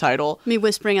like in the title. Me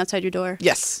whispering outside your door.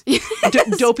 Yes.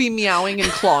 Dopey meowing and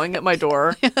clawing at my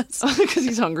door. Yes. Because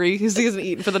he's hungry. He hasn't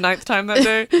eaten for the 9th time that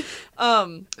day.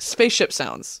 Spaceship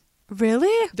sounds.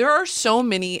 Really? There are so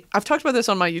many. I've talked about this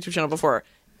on my YouTube channel before.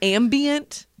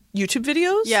 Ambient YouTube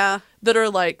videos. Yeah. That are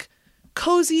like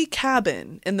cozy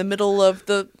cabin in the middle of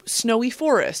the snowy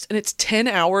forest, and it's 10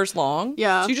 hours long.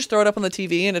 Yeah. So you just throw it up on the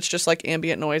TV and it's just like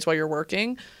ambient noise while you're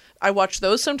working. I watch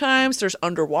those sometimes. There's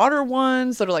underwater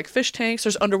ones that are like fish tanks.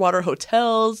 There's underwater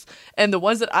hotels. And the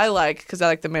ones that I like, because I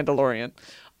like The Mandalorian,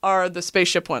 are the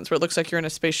spaceship ones where it looks like you're in a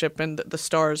spaceship and the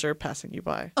stars are passing you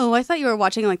by. Oh, I thought you were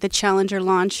watching like the Challenger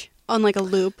launch on like a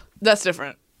loop. That's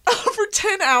different. For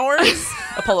 10 hours?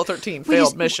 Apollo 13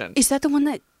 failed mission. Is that the one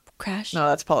that crashed? No,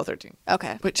 that's Apollo 13.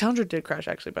 Okay. Wait, Challenger did crash,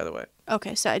 actually, by the way.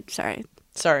 Okay, sorry.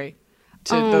 Sorry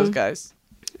to those guys.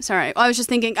 Sorry. I was just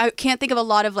thinking, I can't think of a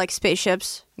lot of like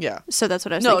spaceships. Yeah. So that's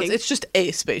what I was No, thinking. it's just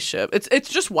a spaceship. It's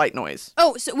just white noise.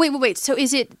 Oh, so wait. So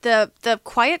is it the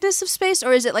quietness of space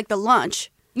or is it like the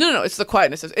launch? No, it's the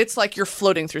quietness. It's like you're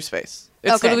floating through space.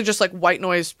 It's Okay. literally just like white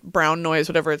noise, brown noise,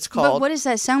 whatever it's called. But what does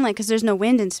that sound like? Because there's no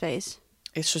wind in space.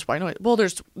 It's just white noise. Well,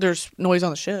 there's noise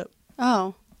on the ship.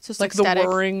 Oh. So it's Like like the static.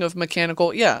 whirring of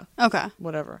mechanical. Yeah. Okay.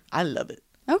 Whatever. I love it.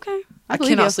 Okay. I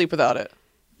believe cannot you. sleep without it.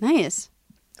 Nice.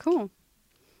 Cool.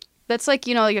 That's like,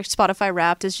 you know, your Spotify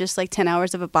Wrapped is just like 10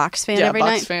 hours of a box fan Yeah, every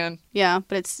box night. fan. Yeah,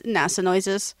 but it's NASA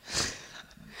noises.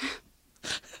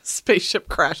 Spaceship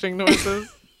crashing noises.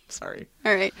 Sorry.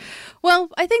 All right. Well,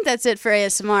 I think that's it for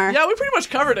ASMR. Yeah, we pretty much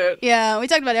covered it. Yeah, we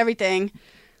talked about everything.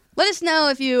 Let us know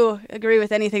if you agree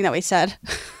with anything that we said.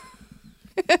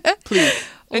 Please.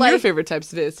 And Like- your favorite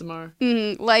types of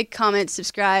ASMR. Like, comment,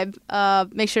 subscribe.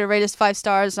 Make sure to rate us 5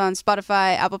 stars on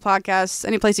Spotify, Apple Podcasts,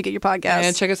 any place you get your podcasts.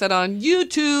 And check us out on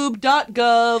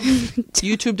youtube.gov,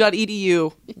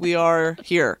 youtube.edu. We are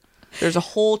here. There's a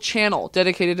whole channel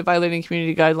dedicated to violating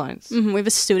community guidelines. We have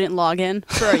a student login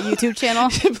for our YouTube channel.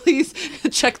 Please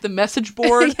check the message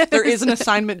board. Yes. There is an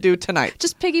assignment due tonight.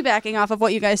 Just piggybacking off of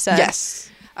what you guys said. Yes.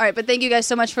 All right, but thank you guys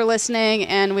so much for listening,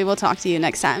 and we will talk to you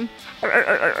next time.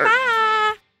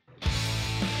 Bye!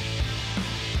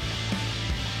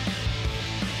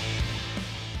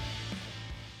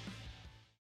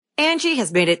 Angie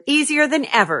has made it easier than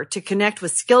ever to connect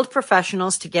with skilled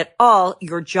professionals to get all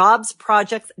your jobs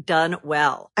projects done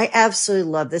well. I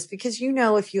absolutely love this because, you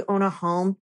know, if you own a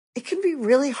home, it can be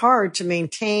really hard to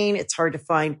maintain. It's hard to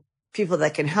find people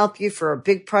that can help you for a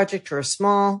big project or a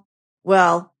small.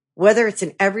 Well, whether it's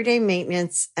in everyday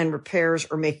maintenance and repairs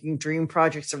or making dream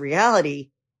projects a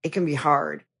reality, it can be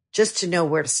hard just to know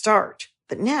where to start.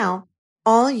 But now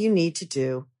all you need to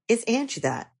do is Angie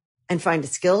that and find a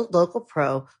skilled local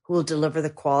pro who will deliver the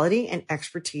quality and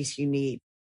expertise you need.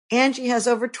 Angie has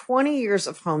over 20 years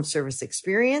of home service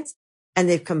experience, and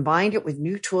they've combined it with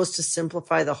new tools to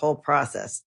simplify the whole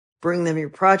process. Bring them your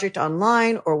project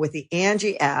online or with the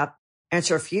Angie app,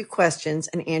 answer a few questions,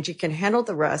 and Angie can handle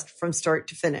the rest from start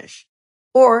to finish.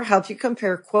 Or help you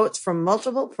compare quotes from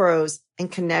multiple pros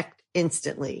and connect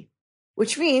instantly,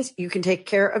 which means you can take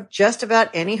care of just about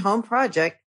any home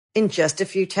project in just a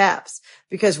few taps.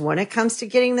 Because when it comes to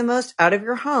getting the most out of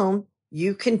your home,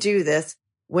 you can do this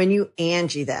when you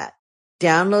Angie that.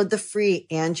 Download the free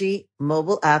Angie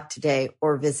mobile app today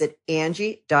or visit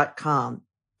Angie.com.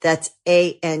 That's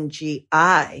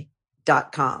ANGI.com.